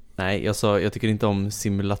 Nej, jag tycker inte om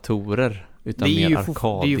simulatorer, utan mer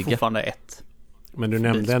arkadiga. Det är ju fortfarande ett. Men du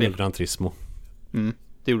nämnde ändå Gran Turismo.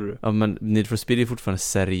 Det gjorde du. Ja, men Need for Speed är fortfarande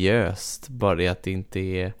seriöst, bara det att det inte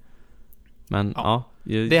är. Men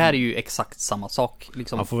det här är ju exakt samma sak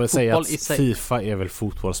liksom. Man får väl säga att FIFA är väl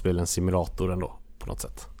fotbollsspelens simulator ändå på något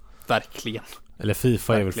sätt. Verkligen. Eller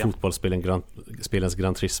FIFA är väl fotbollsspelens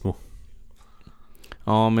Gran Turismo.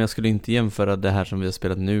 Ja, men jag skulle inte jämföra det här som vi har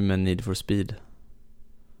spelat nu med Need for Speed.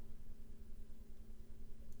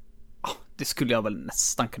 Det skulle jag väl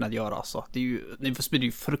nästan kunna göra alltså. Det är ju, Need for Speed är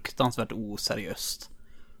ju fruktansvärt oseriöst.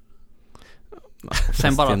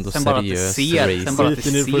 Sen bara att det ser. Sen bara att det ser.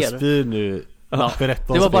 Need for Speed nu. Ja,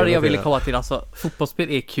 det var bara det jag ville komma till. Alltså, fotbollsspel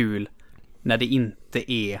är kul när det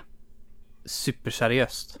inte är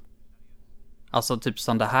superseriöst. Alltså typ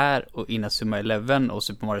som det här och Inazuma 11 och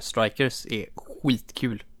Super Mario Strikers är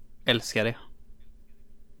skitkul. Älskar det.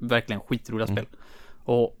 Verkligen skitroliga spel.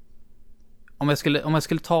 Och om jag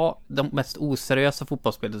skulle ta de mest oseriösa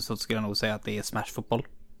fotbollsspelen, så skulle jag nog säga att det är Smash fotboll.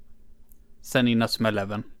 Sen Inazuma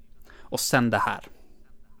 11. Och sen det här.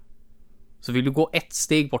 Så vill du gå ett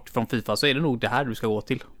steg bort från FIFA, så är det nog det här du ska gå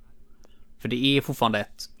till. För det är fortfarande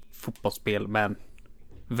ett fotbollsspel, men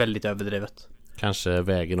väldigt överdrivet. Kanske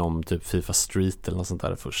vägen om typ FIFA Street eller något sånt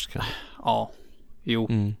där först kanske. Ja, jo.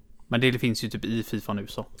 Men det finns ju typ i FIFA nu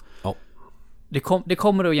så. Ja. Det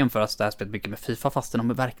kommer att jämföras det här spelet mycket med FIFA, fast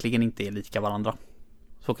de verkligen inte är lika varandra.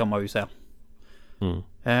 Så kan man ju säga.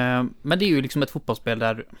 Men det är ju liksom ett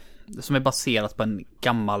fotbollsspel som är baserat på en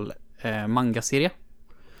gammal manga-serie.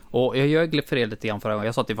 Och jag ljög för er lite grann förra gången.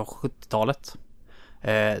 Jag sa att det var 70-talet.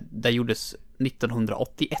 Det gjordes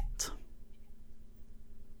 1981.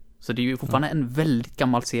 Så det är ju fortfarande en väldigt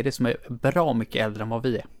gammal serie som är bra mycket äldre än vad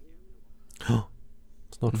vi är.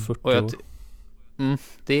 Snart 40 Och år.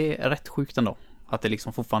 det är rätt sjukt ändå. Att det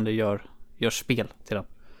liksom fortfarande gör spel till den.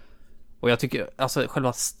 Och jag tycker, alltså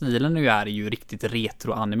själva stilen nu är ju riktigt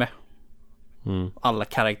retro-anime. Alla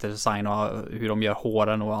karaktärsdesign och hur de gör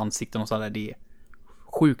håren och ansikten och sådär. Det är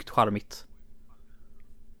sjukt charmigt.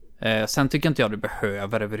 Sen tycker inte jag du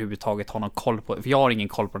behöver överhuvudtaget ha någon koll på, för jag har ingen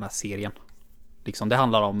koll på den här serien. Liksom, det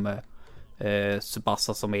handlar om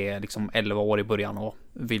Tsubasa som är liksom 11 år i början och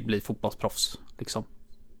vill bli fotbollsproffs liksom.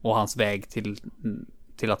 Och hans väg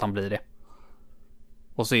till att han blir det.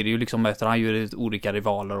 Och så är det ju liksom, möter han ju olika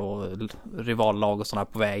rivaler och rivallag och sådär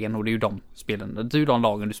på vägen. Och det är ju de spelen, det är ju de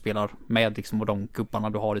lagen du spelar med liksom, och de gubbarna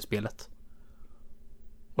du har i spelet.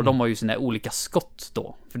 Och de har ju sina olika skott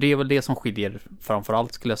då. För det är väl det som skiljer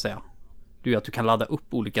framförallt skulle jag säga. Det är ju att du kan ladda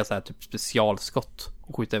upp olika så här, typ specialskott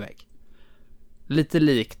och skjuta iväg. Lite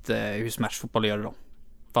likt hur Smash fotboll gör det då.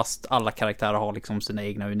 Fast alla karaktärer har liksom sina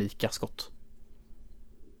egna unika skott.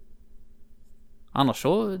 Annars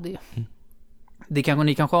så det kanske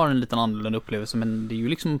ni kanske har en liten annorlunda upplevelse, men det är ju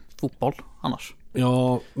liksom fotboll annars.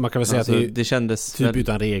 Ja, man kan väl säga Alltså, att det kändes typ väl...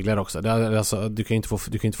 utan regler också. Alltså, du kan inte få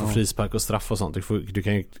frispark och straff och sånt. Du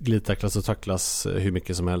kan ju glidtacklas och tacklas hur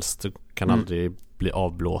mycket som helst. Du kan aldrig bli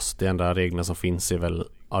avblåst. Det enda reglerna som finns är väl,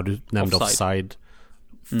 ja, du nämnde offside.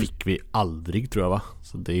 Fick vi aldrig, tror jag, va?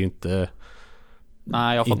 Så det är ju inte...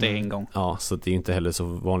 Nej, jag har fått det en gång. Ja, så det är inte heller så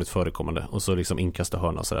vanligt förekommande. Och så liksom inkasta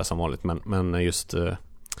hörna och sådär som vanligt. Men just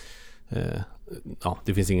ja,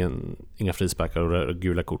 det finns inga frisparkar och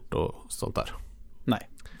gula kort och sånt där. Nej,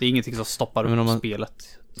 det är ingenting som stoppar upp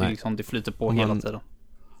spelet. Det, liksom, det flyter på hela tiden.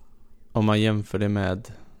 Om man jämför det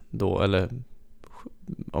med då, eller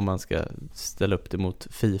om man ska ställa upp det mot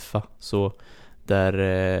FIFA, så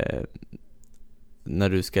där när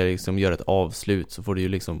du ska liksom göra ett avslut så får du ju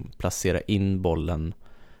liksom placera in bollen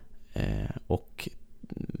och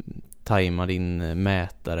tajma din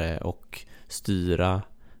mätare och styra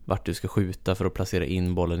vart du ska skjuta för att placera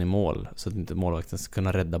in bollen i mål så att inte målvakten ska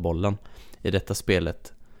kunna rädda bollen. I detta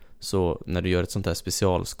spelet, så när du gör ett sånt här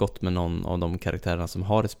specialskott med någon av de karaktärerna som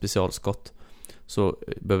har ett specialskott, så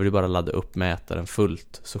behöver du bara ladda upp mätaren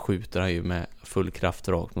fullt, så skjuter han ju med full kraft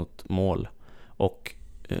rakt mot mål. Och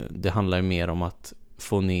det handlar ju mer om att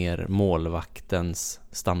få ner målvaktens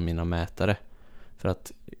stamina-mätare. För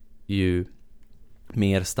att ju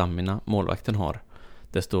mer stamina målvakten har,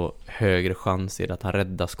 desto högre chans är det att han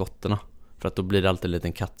räddar skotterna. För att då blir det alltid en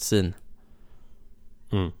liten cutscene.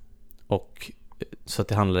 Och så att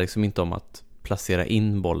det handlar liksom inte om att placera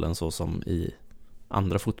in bollen så som i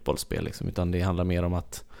andra fotbollsspel liksom, utan det handlar mer om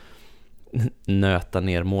att nöta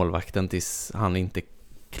ner målvakten tills han inte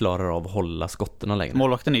klarar av att hålla skotterna längre.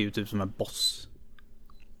 Målvakten är ju typ som en boss.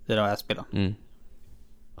 Det är det jag spelar.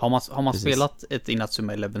 Har man spelat ett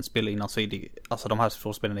Inazuma 11-spel innan, så är det, alltså de här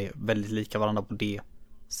två spelen är väldigt lika varandra på det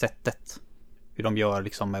sättet. Hur de gör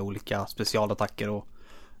liksom med olika specialattacker och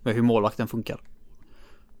med hur målvakten funkar.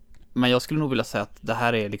 Men jag skulle nog vilja säga att det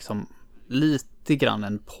här är liksom lite grann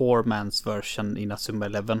en poor man's version i Inazuma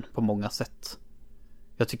 11 på många sätt.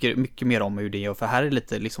 Jag tycker mycket mer om hur det gör, för här är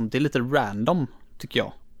lite liksom, det är lite random tycker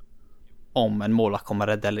jag, om en målvakt kommer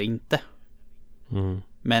rädda eller inte.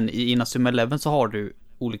 Men i Inazuma 11 så har du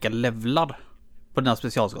olika levlar på dina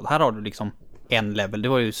specialskott. Här har du liksom en level. Det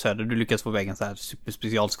var ju Söder, du lyckas få vägen så här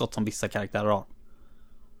superspecialskott som vissa karaktärer har.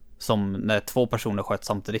 Som när 2 personer sköt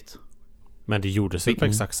samtidigt. Men det gjordes på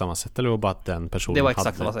exakt samma sätt, eller var bara att den personen det var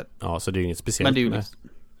exakt samma sätt. Ja, så det är ju inget speciellt. Men det är ju liksom,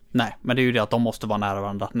 nej, men det är ju det att de måste vara nära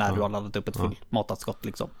varandra när du har laddat upp ett fullmatat skott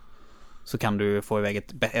liksom. Så kan du få iväg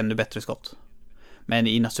ett ännu bättre skott. Men i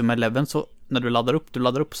Inazuma 11 så när du laddar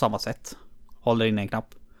upp på samma sätt. Håller in en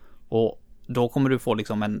knapp. Och då kommer du få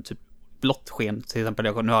liksom en typ blått sken. Till exempel,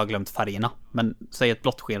 nu har jag glömt färgerna. Men säg ett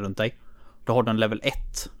blått sken runt dig. Då har du en level 1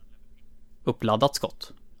 uppladdat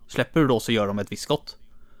skott. Släpper du då så gör de ett visst skott.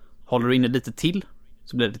 Håller du inne lite till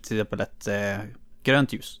så blir det till exempel ett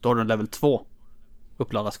grönt ljus. Då har du en level 2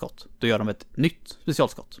 uppladdat skott. Då gör de ett nytt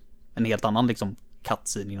specialskott. En helt annan liksom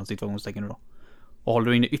cutscene inom situationstecken då. Och håller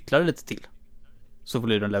du inne ytterligare lite till så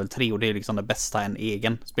blir det en level 3, och det är liksom det bästa en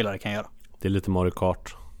egen spelare kan göra. Det är lite Mario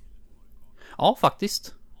Kart. Ja,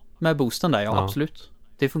 faktiskt. Med boosten där, ja. Absolut.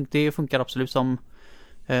 Det funkar absolut som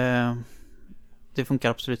det funkar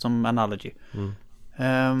absolut som analogy.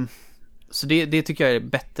 Så det tycker jag är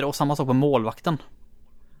bättre. Och samma sak på målvakten.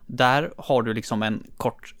 Där har du liksom en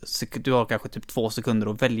kort, du har kanske typ 2 sekunder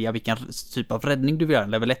att välja vilken typ av räddning du vill göra.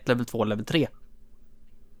 Level 1, level 2, level 3.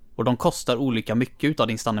 Och de kostar olika mycket utav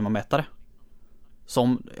din standardmätare.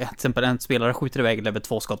 Som till exempel en spelare skjuter iväg level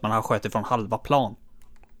 2 skott, men han sköter från halva plan.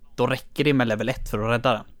 Då räcker det med level 1 för att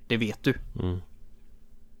rädda den. Det vet du.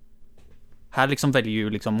 Här liksom väljer ju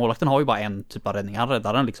liksom, målvakten har ju bara en typ av räddning. Han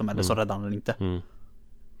räddar den liksom, eller så räddar han den inte.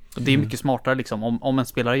 Det är mycket smartare liksom. Om en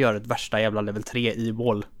spelare gör ett värsta jävla level 3 i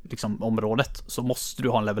mål liksom, området, så måste du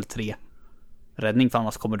ha en level 3 räddning, för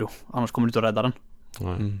annars kommer du inte att rädda den.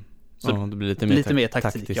 Så det blir lite mer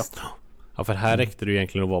taktiskt. Ja, för här räckte det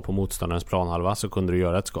egentligen att vara på motståndarens planhalva, så kunde du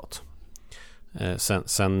göra ett skott.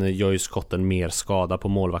 Sen gör ju skotten mer skada på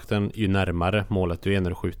målvakten ju närmare målet du är när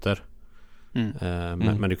du skjuter.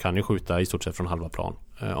 Men du kan ju skjuta i stort sett från halva plan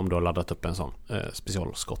om du har laddat upp en sån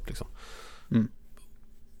specialskott liksom.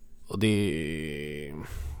 Och det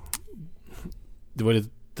var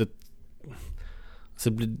lite,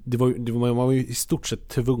 alltså man var ju i stort sett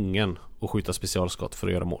tvungen att skjuta specialskott för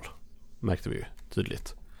att göra mål. Märkte vi ju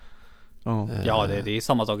tydligt. Ja, det är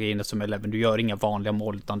samma sak i som 11. Du gör inga vanliga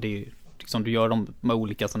mål, utan det är liksom, du gör dem med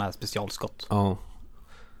olika sådana här specialskott. Ja.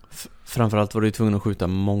 Framförallt var du tvungen att skjuta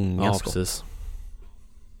många skott. Precis.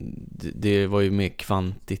 Det var ju mer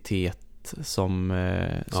kvantitet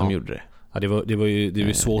som gjorde det. Ja, det var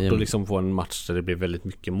ju svårt att liksom få en match där det blev väldigt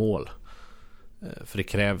mycket mål. För det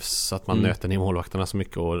krävs att man nöter ner målvakterna så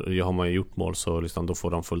mycket, och har man ju gjort mål så liksom, då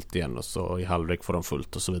får de fullt igen, och så i halvlek får de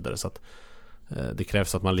fullt och så vidare, så att det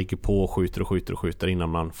krävs att man ligger på och skjuter innan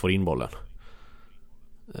man får in bollen.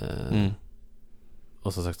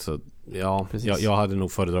 Och som sagt så jag hade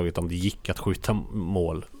nog föredragit om det gick att skjuta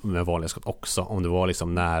mål med vanliga skott också. Om det var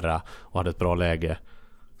liksom nära och hade ett bra läge,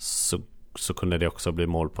 så kunde det också bli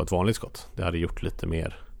mål på ett vanligt skott. Det hade gjort lite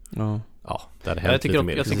mer. Ja, det hade hänt lite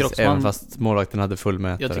mer. Jag tycker också även fast målvakten hade full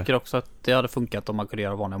mätare. Jag tycker också att det hade funkat om man kunde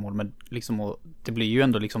göra vanliga mål, men liksom, det blir ju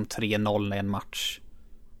ändå liksom 3-0 en match,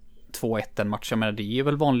 2-1 en match. Jag menar, det är ju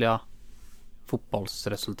väl vanliga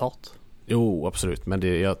fotbollsresultat. Jo, absolut, men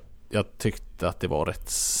jag tyckte att det var rätt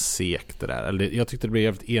segt det där. Eller jag tyckte det blev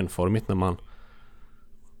jävligt enformigt när man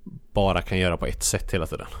bara kan göra på ett sätt hela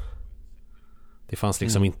tiden. Det fanns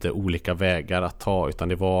liksom inte olika vägar att ta, utan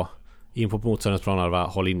det var in på motståndarens planhalva,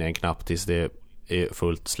 håll inne en knapp tills det är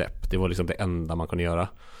fullt släpp. Det var liksom det enda man kunde göra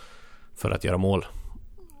för att göra mål.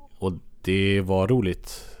 Och det var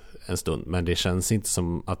roligt en stund, men det känns inte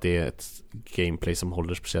som att det är ett gameplay som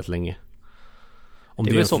håller speciellt länge. Om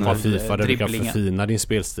det är som på FIFA där du kan förfina din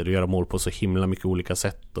spelstil och göra mål på så himla mycket olika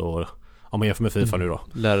sätt, och om man jämför med FIFA nu då.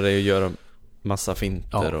 Lära dig att göra massa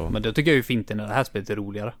finter. Ja, men det tycker jag ju finten i det här spelet är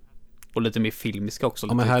roligare. Och lite mer filmiska också.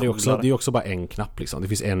 Ja, men här är det är också bara en knapp liksom. Det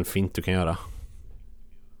finns en fint du kan göra.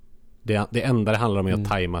 Det enda det handlar om är att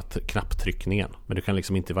tajma knapptryckningen. Men du kan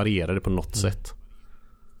liksom inte variera det på något sätt.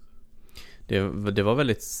 Det var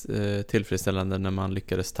väldigt tillfredsställande när man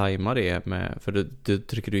lyckades tajma det med, för du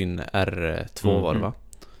trycker du in R2 var det va?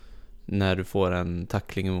 När du får en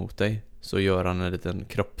tackling emot dig så gör han en liten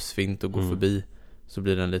kroppsfint och går förbi. Så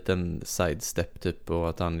blir det en liten sidestep typ, och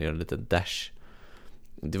att han gör en liten dash.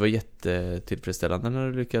 Det var jättetillfredsställande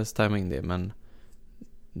när du lyckades tajma in det, men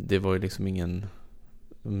det var ju liksom ingen,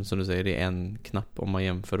 som du säger, det är en knapp om man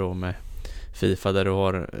jämför då med FIFA där du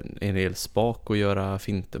har en del spak att göra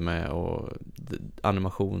finter med, och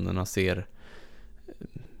animationerna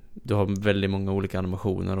du har väldigt många olika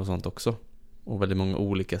animationer och sånt också, och väldigt många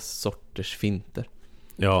olika sorters finter.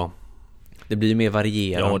 Ja. Det blir mer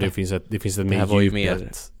varierande. Ja, det finns ett mer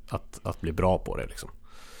djupet att bli bra på det liksom.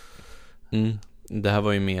 Det här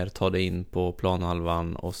var ju mer ta dig in på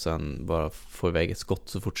planhalvan och sen bara få iväg ett skott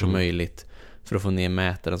så fort som möjligt för att få ner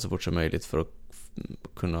mätaren så fort som möjligt för att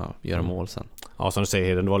kunna göra mål sen. Ja, som du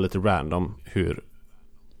säger, det var lite random hur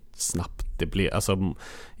snabbt det blev. Alltså,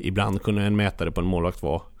 ibland kunde en mätare på en målvakt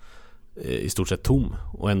vara i stort sett tom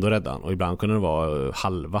och ändå rädda han. Och ibland kunde det vara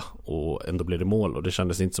halva och ändå blev det mål. Och det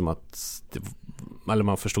kändes inte som att eller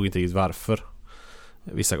man förstod inte riktigt varför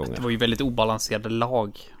vissa gånger. Det var ju väldigt obalanserade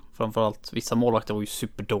lag. Framförallt vissa målvakter var ju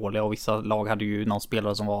superdåliga och vissa lag hade ju någon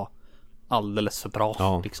spelare som var alldeles för bra.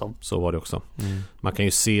 Ja, liksom. Så var det också. Man kan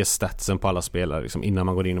ju se statsen på alla spelare liksom. Innan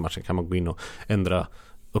man går in i matchen kan man gå in och ändra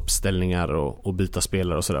uppställningar och byta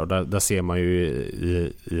spelare och sådär. Och där ser man ju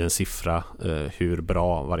i en siffra hur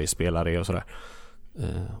bra varje spelare är och sådär.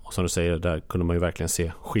 Och som du säger, där kunde man ju verkligen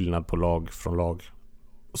se skillnad på lag från lag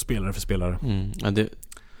och spelare för spelare. Ja,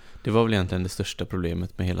 det var väl egentligen det största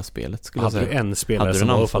problemet med hela spelet, skulle jag säga. Hade du en spelare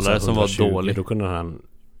som var dålig, då kunde han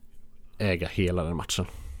äga hela den matchen.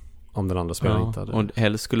 Om den andra spelaren inte hade. Och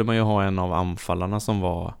helst skulle man ju ha en av anfallarna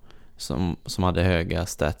som hade höga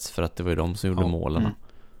stats, för att det var ju de som gjorde målen.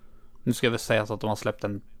 Nu ska jag väl säga så att de har släppt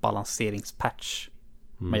en balanseringspatch.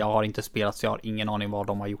 Men jag har inte spelat, så jag har ingen aning vad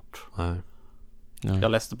de har gjort. Nej. Ja.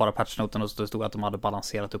 Jag läste bara patchnoten och så stod att de hade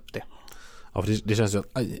balanserat upp det. Ja, för det känns ju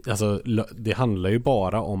att alltså, det handlar ju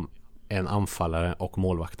bara om en anfallare och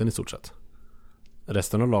målvakten i stort sett.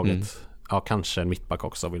 Resten av laget, ja kanske en mittback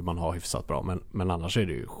också vill man ha hyfsat bra, men annars är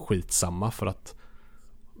det ju skitsamma för att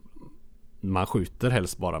man skjuter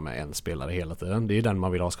helst bara med en spelare hela tiden. Det är den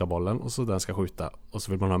man vill ha ska bollen och så den ska skjuta och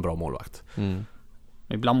så vill man ha en bra målvakt.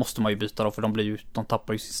 Ibland måste man ju byta då för de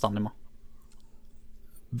tappar ju sin stamina.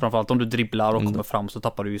 Framförallt om du dribblar och kommer fram så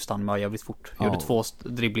tappar du ju stamina jävligt fort. Gör du 2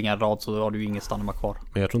 dribblingar i rad så har du ju ingen stamina kvar.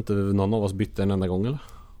 Men jag tror inte någon av oss bytte en enda gång eller?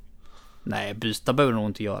 Nej, byta behöver du nog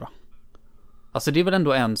inte göra. Alltså det är väl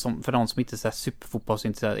ändå en som, för de som inte är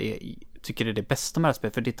superfotbollsintresserade tycker det är det bästa med det här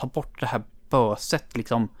spelet. För det tar bort det här böset,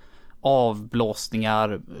 liksom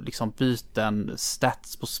avblåsningar, liksom byten,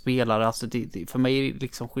 stats på spelare. Alltså det för mig är det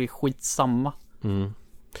liksom skitsamma.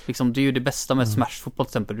 Liksom, det är ju det bästa med Smash-fotboll till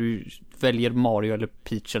exempel. Du väljer Mario eller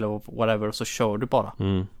Peach eller whatever och så kör du bara.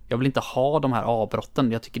 Jag vill inte ha de här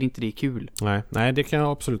avbrotten. Jag tycker inte det är kul. Nej, det kan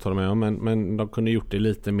jag absolut hålla med om. Men de kunde gjort det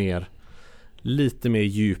lite mer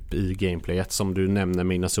djup i gameplayet. Som du nämner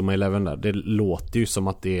med Inazuma 11 där. Det låter ju som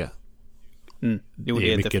att det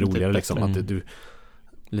är mycket roligare liksom. Att du,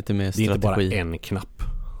 lite mer strategi. Det är inte bara strategi. en knapp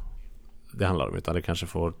det handlar om, utan det kanske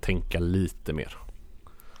får tänka lite mer.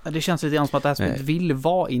 Det känns lite grann som att det här spelet vill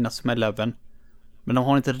vara Inazuma 11. Men de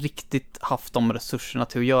har inte riktigt haft de resurserna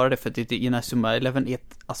till att göra det. För att Inazuma 11 är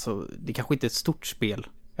alltså, det kanske inte är ett stort spel.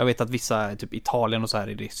 Jag vet att vissa, typ Italien och så här,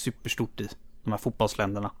 är det superstort i de här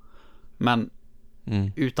fotbollsländerna. Men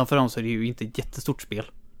utanför dem så är det ju inte ett jättestort spel.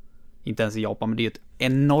 Inte ens i Japan, men det är ett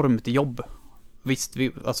enormt jobb. Visst,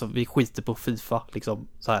 vi skiter på FIFA liksom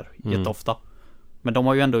så här jätteofta. Men de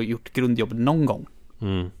har ju ändå gjort grundjobb någon gång.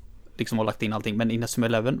 Liksom har lagt in allting. Men Inazuma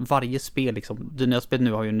 11, varje spel liksom, det nya spelet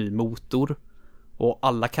nu har ju en ny motor. Och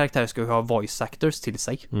alla karaktärer ska ju ha voice actors till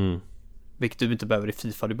sig. Vilket du inte behöver i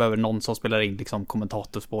FIFA. Du behöver någon som spelar in liksom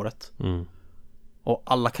kommentatorspåret. Och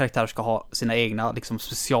alla karaktärer ska ha sina egna liksom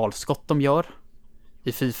specialskott de gör.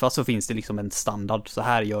 I FIFA så finns det liksom en standard. Så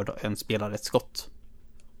här gör en spelare ett skott.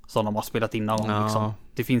 Som de har spelat in någon gång liksom.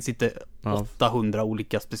 Det finns inte 800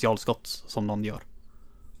 olika specialskott som någon gör.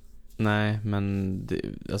 Nej, men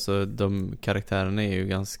alltså de karaktärerna är ju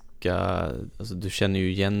ganska, alltså du känner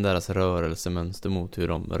ju igen deras rörelsemönster mot hur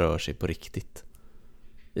de rör sig på riktigt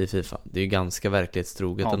i FIFA. Det är ju ganska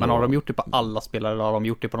verklighetstroget. Ja, men har de gjort det på alla spelare eller har de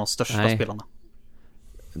gjort det på de största spelarna?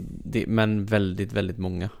 Men väldigt, väldigt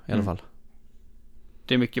många i alla fall.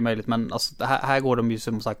 Det är mycket möjligt, men alltså, här går de ju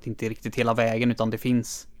som sagt inte riktigt hela vägen, utan det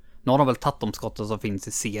finns, nu har de väl tagit de skotten som finns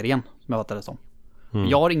i serien, som jag vet det som.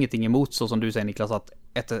 Jag har ingenting emot, så som du säger Niklas,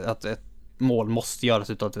 att ett mål måste göras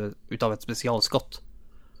utav ett specialskott.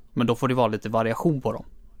 Men då får det vara lite variation på dem.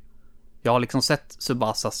 Jag har liksom sett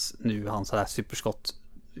Tsubasas nu, hans här superskott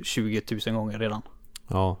 20 000 gånger redan.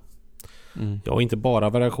 Ja. Ja, inte bara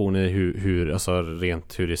variation i hur alltså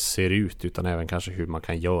rent hur det ser ut, utan även kanske hur man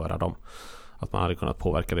kan göra dem. Att man hade kunnat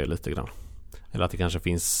påverka det lite grann. Eller att det kanske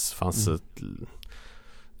fanns ett,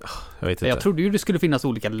 jag vet inte. Jag trodde ju det skulle finnas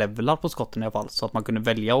olika levelar på skotten i alla fall, så att man kunde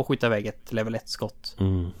välja att skjuta iväg ett level 1 skott.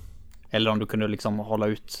 Eller om du kunde liksom hålla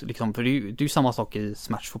ut liksom, för det är ju samma sak i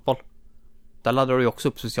Smash-fotboll. Där laddar du ju också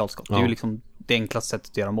upp specialskott. Det är ju liksom det enklaste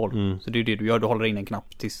sättet att göra mål. Så det är det du gör, du håller in en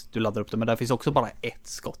knapp tills du laddar upp det. Men där finns också bara ett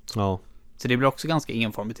skott. Så det blir också ganska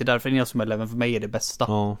enformigt. Det är därför Inazuma 11 för mig är det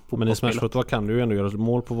bästa. Men i Smash-fotboll kan du ju ändå göra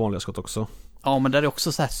mål på vanliga skott också. Ja, men där är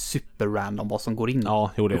också så här super random vad som går in.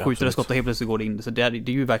 Ja, jo, det är du skjuter ett skott och helt plötsligt går det in. Så det är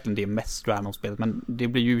ju verkligen det mest random spelet. Men det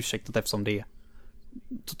blir ju ursäktat eftersom det är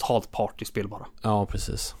totalt partyspel bara. Ja,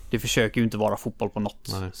 precis. Det försöker ju inte vara fotboll på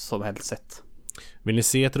något som helst sätt. Vill ni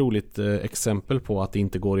se ett roligt exempel på att det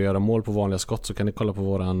inte går att göra mål på vanliga skott, så kan ni kolla på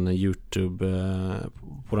våran YouTube,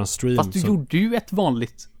 våran stream. Fast du gjorde ju ett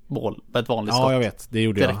vanligt mål med ett vanligt skott. Ja, jag vet. Det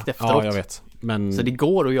gjorde direkt jag. efteråt. Ja, jag vet. Men, så det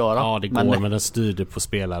går att göra. Ja, det går, men den styrde på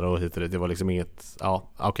spelare och hit och det var liksom inget. Ja,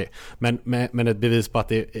 okej. Men ett bevis på att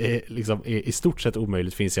det är i stort sett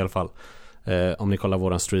omöjligt finns i alla fall. Om ni kollar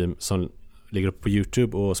våran stream som ligger upp på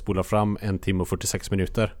YouTube och spolar fram 1 timme och 46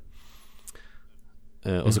 minuter.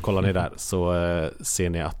 Och så kollar ni där, så ser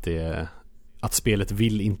ni att spelet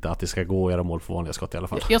vill inte att det ska gå att göra mål på vanliga skott i alla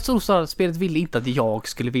fall. Jag tror så att spelet ville inte att jag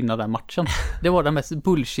skulle vinna den matchen. Det var den mest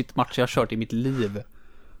bullshit match jag har kört i mitt liv.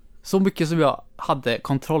 Så mycket som jag hade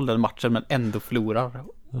kontroll den matchen men ändå förlorar.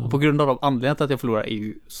 Och på grund av de anledningarna till att jag förlorar är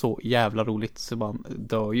ju så jävla roligt, så man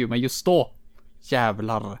dör ju. Men just då,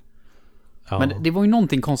 jävlar. Men det var ju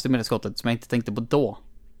någonting konstigt med det skottet som jag inte tänkte på då.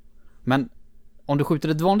 Men om du skjuter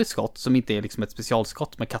ett vanligt skott som inte är liksom ett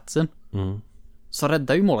specialskott med cutscene, så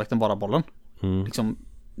räddar ju målvakten bara bollen. Liksom,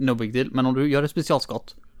 no big deal. Men om du gör ett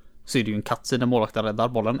specialskott så är det ju en cutscene där målvakten räddar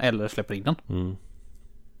bollen eller släpper in den.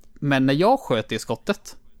 Men när jag sköt det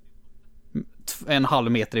skottet en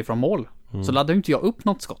halv meter ifrån mål, så laddade inte jag upp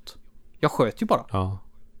något skott. Jag sköt ju bara. Ja.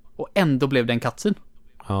 Och ändå blev det en cutscene.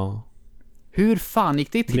 Ja. Hur fan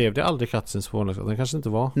gick det till? Blev det aldrig cutscenes på vanliga skott? Den kanske inte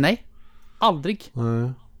var. Nej, aldrig.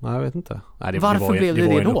 Nej, jag vet inte. Nej, Varför blev det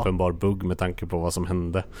var det en då? uppenbar bugg med tanke på vad som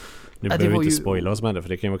hände. Nu det behöver vi var inte ju- spoila vad som hände, för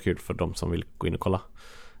det kan ju vara kul för de som vill gå in och kolla.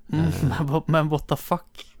 Men what the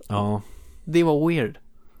fuck? Ja, Det var weird.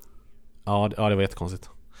 det var jättekonstigt.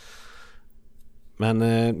 Men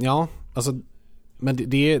ja, alltså, men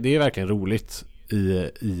det är verkligen roligt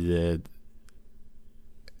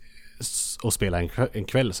att spela en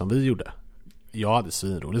kväll som vi gjorde. Jag hade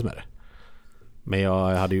svinroligt med det. Men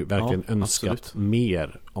jag hade ju verkligen önskat absolut.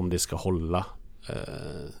 mer om det ska hålla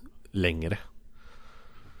längre.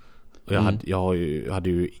 Och jag hade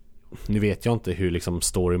ju nu vet jag inte hur liksom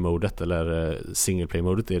story-modet eller single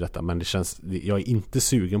play-modet är i detta, men det känns, jag är inte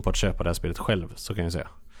sugen på att köpa det här spelet själv, så kan jag säga.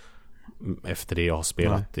 Efter det jag har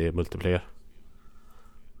spelat i multiplayer.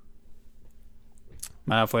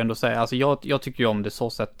 Men jag får ändå säga, alltså jag tycker ju om det så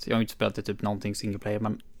sätt. Jag har inte spelat det typ någonting single player,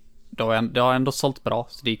 men det har ändå sålt bra,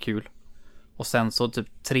 så det är kul. Och sen så typ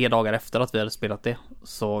 3 dagar efter att vi hade spelat det,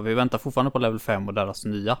 så vi väntar fortfarande på level 5 och deras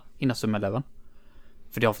nya Inazuma Eleven.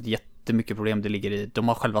 För det har fått jättemycket problem. Det ligger i, de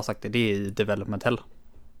har själva sagt det är i development hell.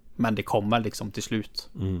 Men det kommer liksom till slut.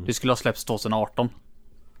 Det skulle ha släppts 2018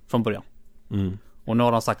 från början. Och nu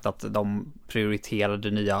har de sagt att de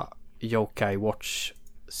prioriterade nya Yokai Watch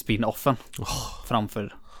spin-offen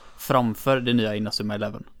framför det nya Inazuma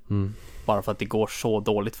Eleven. Bara för att det går så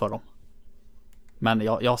dåligt för dem. Men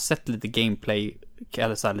jag har sett lite gameplay,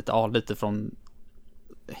 eller så här lite från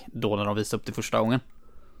då när de visade upp det första gången.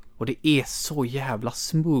 Och det är så jävla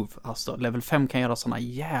smooth. Alltså level 5 kan göra såna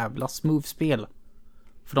jävla smooth spel.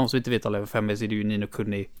 För de som inte vet vad level 5 är, så är det ju Ni no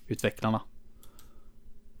Kuni-utvecklarna.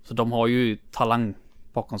 Så de har ju talang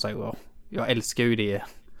bakom sig. Och jag älskar ju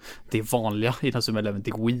det vanliga Inazuma Eleven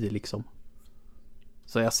till Wii liksom.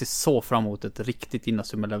 Så jag ser så fram emot ett riktigt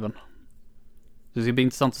Inazuma Eleven. Så det ska bli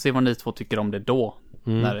intressant att se vad ni två tycker om det då.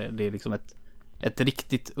 När det är liksom ett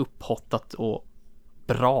riktigt upphottat och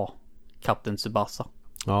bra Captain Tsubasa.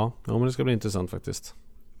 Ja, men det ska bli intressant faktiskt.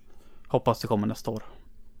 Hoppas det kommer nästa år.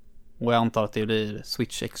 Och jag antar att det blir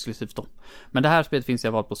Switch exklusivt då. Men det här spelet finns i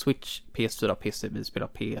alla fall på Switch, PS4, PC. Vi spelar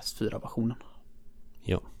PS4-versionen.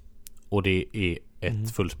 Ja. Och det är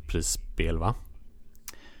ett fullprisspel, va?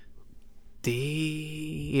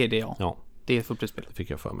 Det är det, ja. Ja, Det är fullprisspel. det fick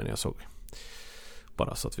jag för mig när jag såg.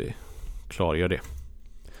 Bara så att vi klargör det.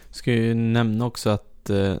 Ska ju nämna också att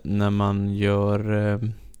när man gör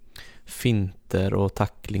finter och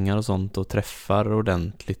tacklingar och sånt och träffar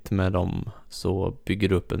ordentligt med dem, så bygger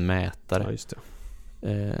du upp en mätare. Ja, just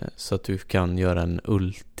det. Så att du kan göra en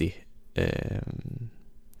ulti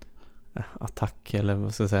attack, eller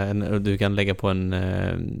vad ska jag säga, du kan lägga på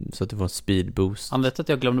en så att du får en speed boost. Anledningen till att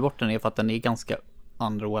jag glömde bort den är för att den är ganska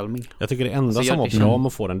underwhelming. Jag tycker det enda Alltså, som var det- bra med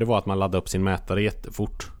att få den, det var att man laddade upp sin mätare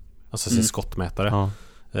jättefort. Alltså sin skottmätare. Ja.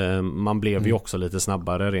 Man blev ju också lite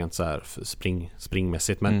snabbare rent så här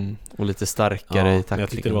springmässigt, men Och lite starkare i men tacklingen. jag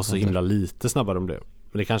tyckte det var och så sånt där. himla lite snabbare om det.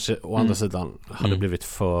 Men det kanske å andra sidan hade blivit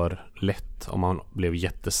för lätt om man blev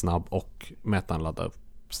jättesnabb och mätaren laddade upp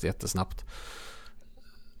jättesnabbt.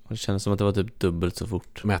 Det kändes som att det var typ dubbelt så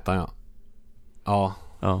fort. Mätaren, ja. Ja,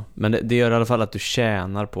 Ja, men det gör i alla fall att du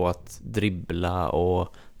tjänar på att dribbla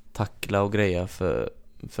och tackla och greja, för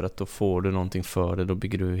att då får du någonting för det. Då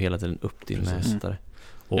bygger du hela tiden upp din mästare.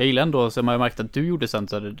 Jag gillar ändå, som jag märkte att du gjorde sen,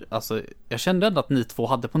 så det, alltså, jag kände ändå att ni två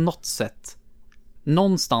hade på något sätt,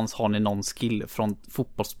 någonstans har ni någon skill från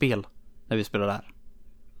fotbollsspel när vi spelade där.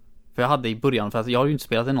 För jag hade i början, för alltså, jag har ju inte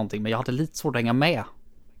spelat i någonting, men jag hade lite svårt att hänga med.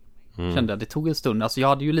 Kände jag, det tog en stund. Alltså jag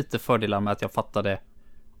hade ju lite fördelar med att jag fattade,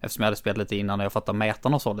 eftersom jag hade spelat lite innan och jag fattade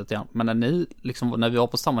mätarna och så lite grann. Men när vi var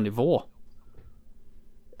på samma nivå,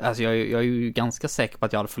 alltså jag är ju ganska säker på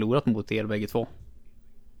att jag hade förlorat mot er bägge två.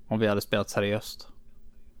 Om vi hade spelat seriöst.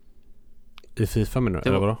 i FIFA menar du, Det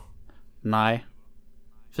eller var- vadå? Nej,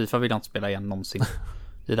 FIFA vill jag inte spela igen någonsin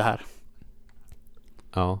i det här.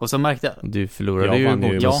 Ja. Och så märkte jag, Du förlorade Jag ju vann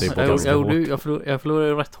ju mot ja, mot dig på ganska jag förlorade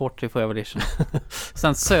ju rätt hårt i Forever Edition.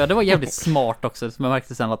 Sen Söder var jävligt smart också, som jag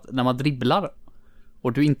märkte sen, att när man dribblar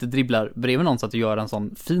och du inte dribblar bredvid någon så att du gör en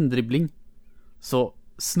sån fin dribbling, så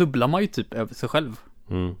snubblar man ju typ över sig själv.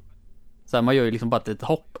 Så här, man gör ju liksom bara ett litet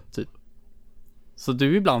hopp typ. Så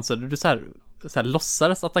du ibland du så här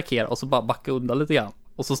låtsades attackera och så bara backa undan lite grann.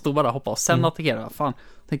 Och så stod bara och hoppa och sen attackera. Fan,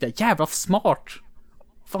 tänkte jag, jävla smart.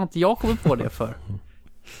 Fan, inte jag kommer på det för.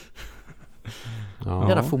 Ja.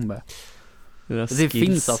 Jävla fomme.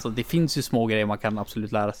 Det finns ju små grejer man kan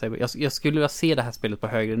absolut lära sig. Jag skulle vilja se det här spelet på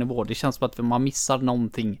högre nivå. Det känns som att man missar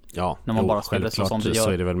någonting. Ja, när man bara spelar så som det gör. Så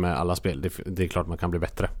är det väl med alla spel. Det är klart man kan bli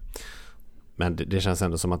bättre. Men det känns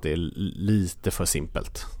ändå som att det är lite för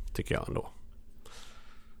simpelt, tycker jag ändå.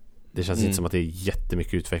 Det känns inte som att det är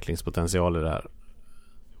jättemycket utvecklingspotential i det här.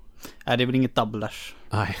 Nej, det är väl inget double dash.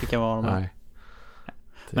 Nej. Det kan vara Nej.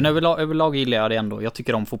 Men överlag gillar jag det ändå. Jag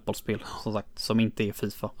tycker om fotbollsspel, som sagt, som inte är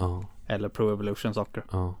FIFA. Ja. Eller Pro Evolution Soccer.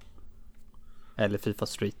 Ja. Eller FIFA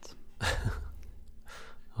Street.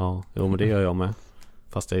 Ja, men det gör jag med.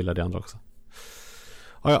 Fast jag gillar det andra också.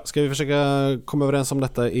 Ja, ska vi försöka komma överens om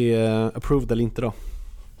detta är approved eller inte då?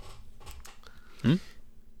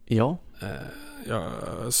 Ja.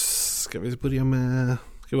 Ska vi börja med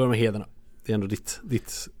Heden? Det är ändå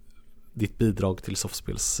ditt bidrag till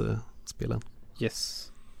softspelsspelen. Yes.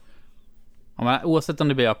 Ja, men oavsett om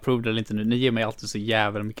det blir approved eller inte nu, ni ger mig alltid så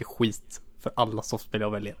jävla mycket skit för alla softspel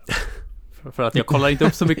jag väljer. för att jag kollar inte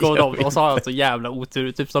upp så mycket av dem. Och så har jag så jävla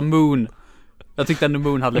otur. Typ som Moon. Jag tyckte ändå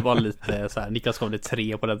Moon hade bara lite så här. Niklas gav det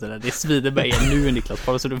 3 på den där. Det svider mig nu, Niklas,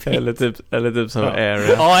 bara så du vet. Eller typ som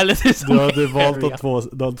Area. Ja, eller typ som du hade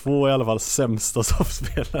valt de två i alla fall sämsta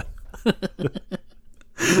softspelen.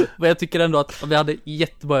 Men jag tycker ändå att vi hade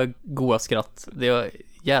jättebra goda skratt. Det var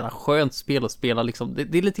jävla skönt spel att spela liksom.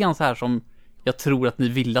 Det är lite grann så här som jag tror att ni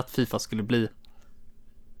ville att FIFA skulle bli.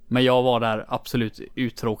 Men jag var där absolut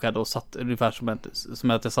uttråkad och satt ungefär som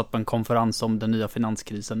att jag satt på en konferens om den nya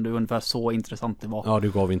finanskrisen. Det var ungefär så intressant det var. Ja,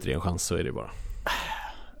 du gav inte det en chans, så är det bara.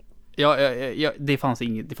 Ja, det fanns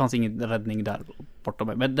ingen räddning där bortom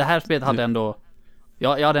mig. Men det här spelet hade ändå...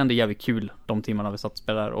 Jag hade ändå jävligt kul de timmarna vi satt och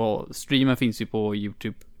spelade. Och streamen finns ju på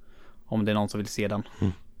YouTube. Om det är någon som vill se den.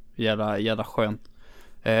 Jävla skönt.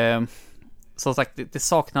 Som sagt, det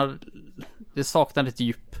saknar ett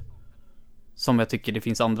djup. Som jag tycker det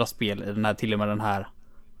finns andra spel i den här, till och med den här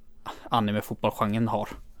anime-fotbollsgenren har.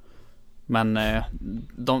 Men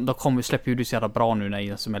de släpper ju det så jävla bra nu när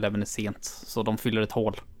Inazuma Eleven är sent. Så de fyller ett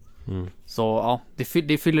hål. Så ja,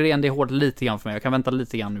 det fyller igen det hålet lite grann för mig. Jag kan vänta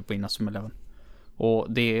lite grann nu på Inazuma Eleven. Och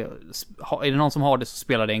är det någon som har det så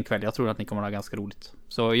spelar det en kväll. Jag tror att ni kommer att ha ganska roligt.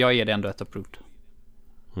 Så jag ger det ändå ett approved.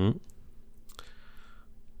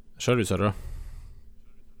 Kör du, Södra?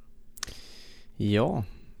 Ja.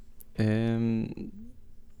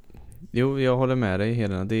 Jo, jag håller med dig,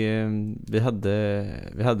 Helena. Vi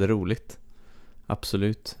hade roligt.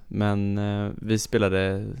 Absolut. Men vi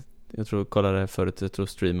spelade, jag kollade förut, jag tror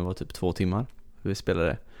streamen var typ 2 timmar. Vi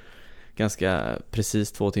spelade ganska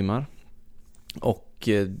precis 2 timmar. Och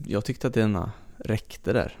jag tyckte att denna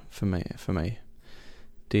räckte där för mig.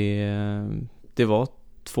 Det var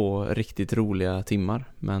 2 riktigt roliga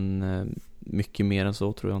timmar, men mycket mer än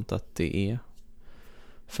så tror jag inte att det är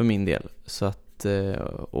för min del. Så att,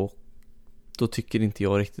 och då tycker inte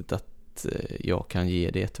jag riktigt att jag kan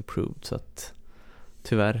ge det ett approved. Så att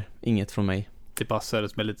tyvärr, inget från mig. Det bara så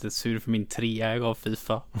som är lite sur för min 3 jag gav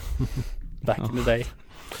FIFA. Back in the day.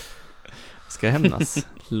 Ska hämnas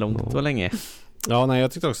långt och länge. Ja, nej,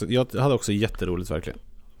 jag hade också jätteroligt verkligen.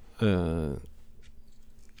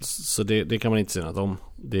 Så det kan man inte säga något om.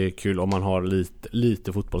 Det är kul om man har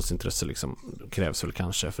lite fotbollsintresse liksom. Krävs väl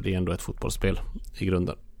kanske, för det är ändå ett fotbollsspel i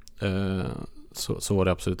grunden. Så var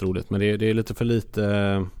det absolut roligt. Men det är lite för lite.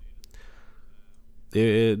 Det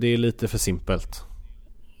är lite för simpelt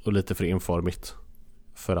och lite för enformigt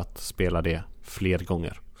för att spela det fler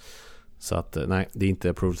gånger. Så att nej, det är inte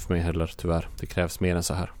approved för mig heller, tyvärr. Det krävs mer än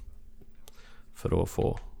så här för att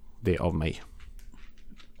få det av mig.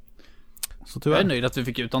 Så tyvärr. Jag är nöjd att vi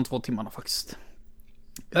fick ut de 2 timmarna faktiskt.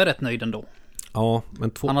 Jag är rätt nöjd ändå. Ja,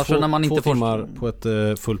 men 2 timmar på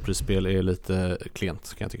ett fullprisspel är lite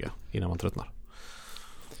klent, kan jag tycka, innan man tröttnar.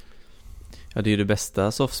 Ja, det är ju det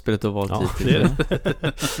bästa soffspelet du har valt hittills. Det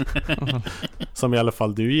är det. Som i alla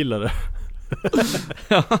fall du gillade.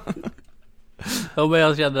 Ja, men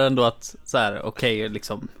jag kände ändå att så här, okej,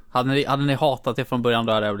 liksom hade ni hatat det från början,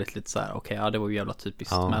 då hade jag blivit lite så här, okej, ja, det var ju jävla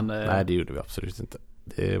typiskt, ja, men nej, det gjorde vi absolut inte.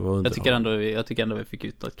 Det var jag tycker ändå vi fick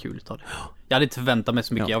ut ett kul utav det. Jag hade inte förväntat mig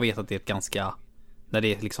så mycket. Jag vet att det är ett ganska, när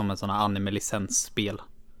det är liksom en sån här anime-licensspel.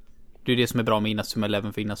 Det är det som är bra med Inazuma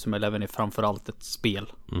Eleven, för Inazuma Eleven är framförallt ett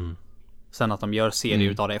spel. Sen att de gör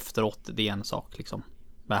serier utav det efteråt, det är en sak liksom.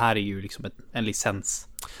 Men här är ju liksom en licens.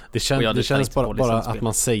 Det känns bara att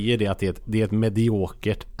man säger det, att det är ett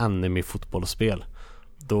mediokert anime-fotbollsspel.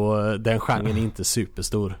 Då den genren är inte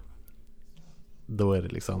superstor. Då är det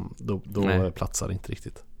liksom, då platsar det inte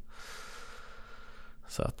riktigt.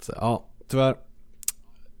 Så att, ja, tyvärr.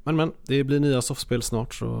 Men det blir nya softspel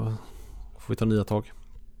snart, så får vi ta nya tag.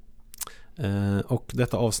 Och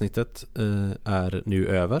detta avsnittet är nu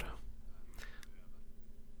över.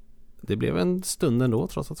 det blev en stund ändå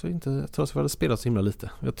trots att vi hade spelat så himla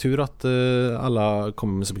lite. Jag har tur att alla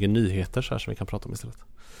kommer med så mycket nyheter så här som vi kan prata om istället.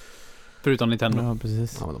 Förutom Nintendo. Ja,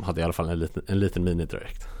 precis. Ja, men de hade i alla fall en liten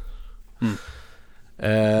mini-direkt.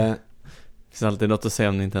 Det finns alltid något att säga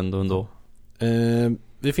om Nintendo ändå.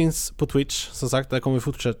 Vi finns på Twitch, som sagt. Där kommer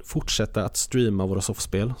vi fortsätta att streama våra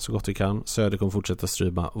softspel så gott vi kan. Söder kommer fortsätta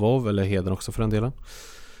streama WoW, eller Heden också för den delen.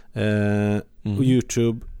 Och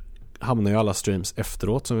YouTube hamnar ju alla streams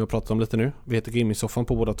efteråt som vi har pratat om lite nu. Vi heter Gaming-soffan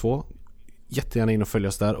på båda två. Jättegärna in och följ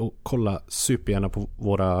oss där och kolla supergärna på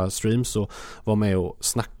våra streams och var med och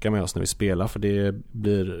snacka med oss när vi spelar, för det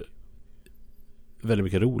blir väldigt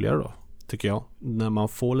mycket roligare då, tycker jag. När man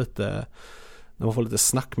får lite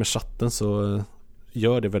snack med chatten så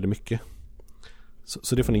gör det väldigt mycket.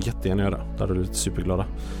 Så det får ni jättegärna göra. Där är vi lite superglada.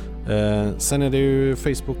 Sen är det ju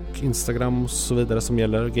Facebook, Instagram och så vidare som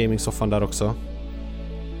gäller. Gaming-soffan där också.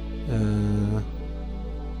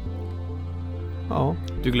 Ja.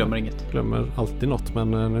 Du glömmer inget. Glömmer alltid något,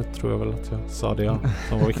 men nu tror jag väl att jag sa det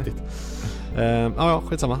som var viktigt. Ja,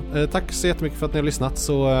 skitsamma. Tack så jättemycket för att ni har lyssnat,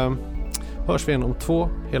 så hörs vi igen om 2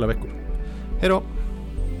 hela veckor. Hej då!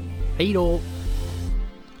 Hej då!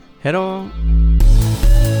 Hej då!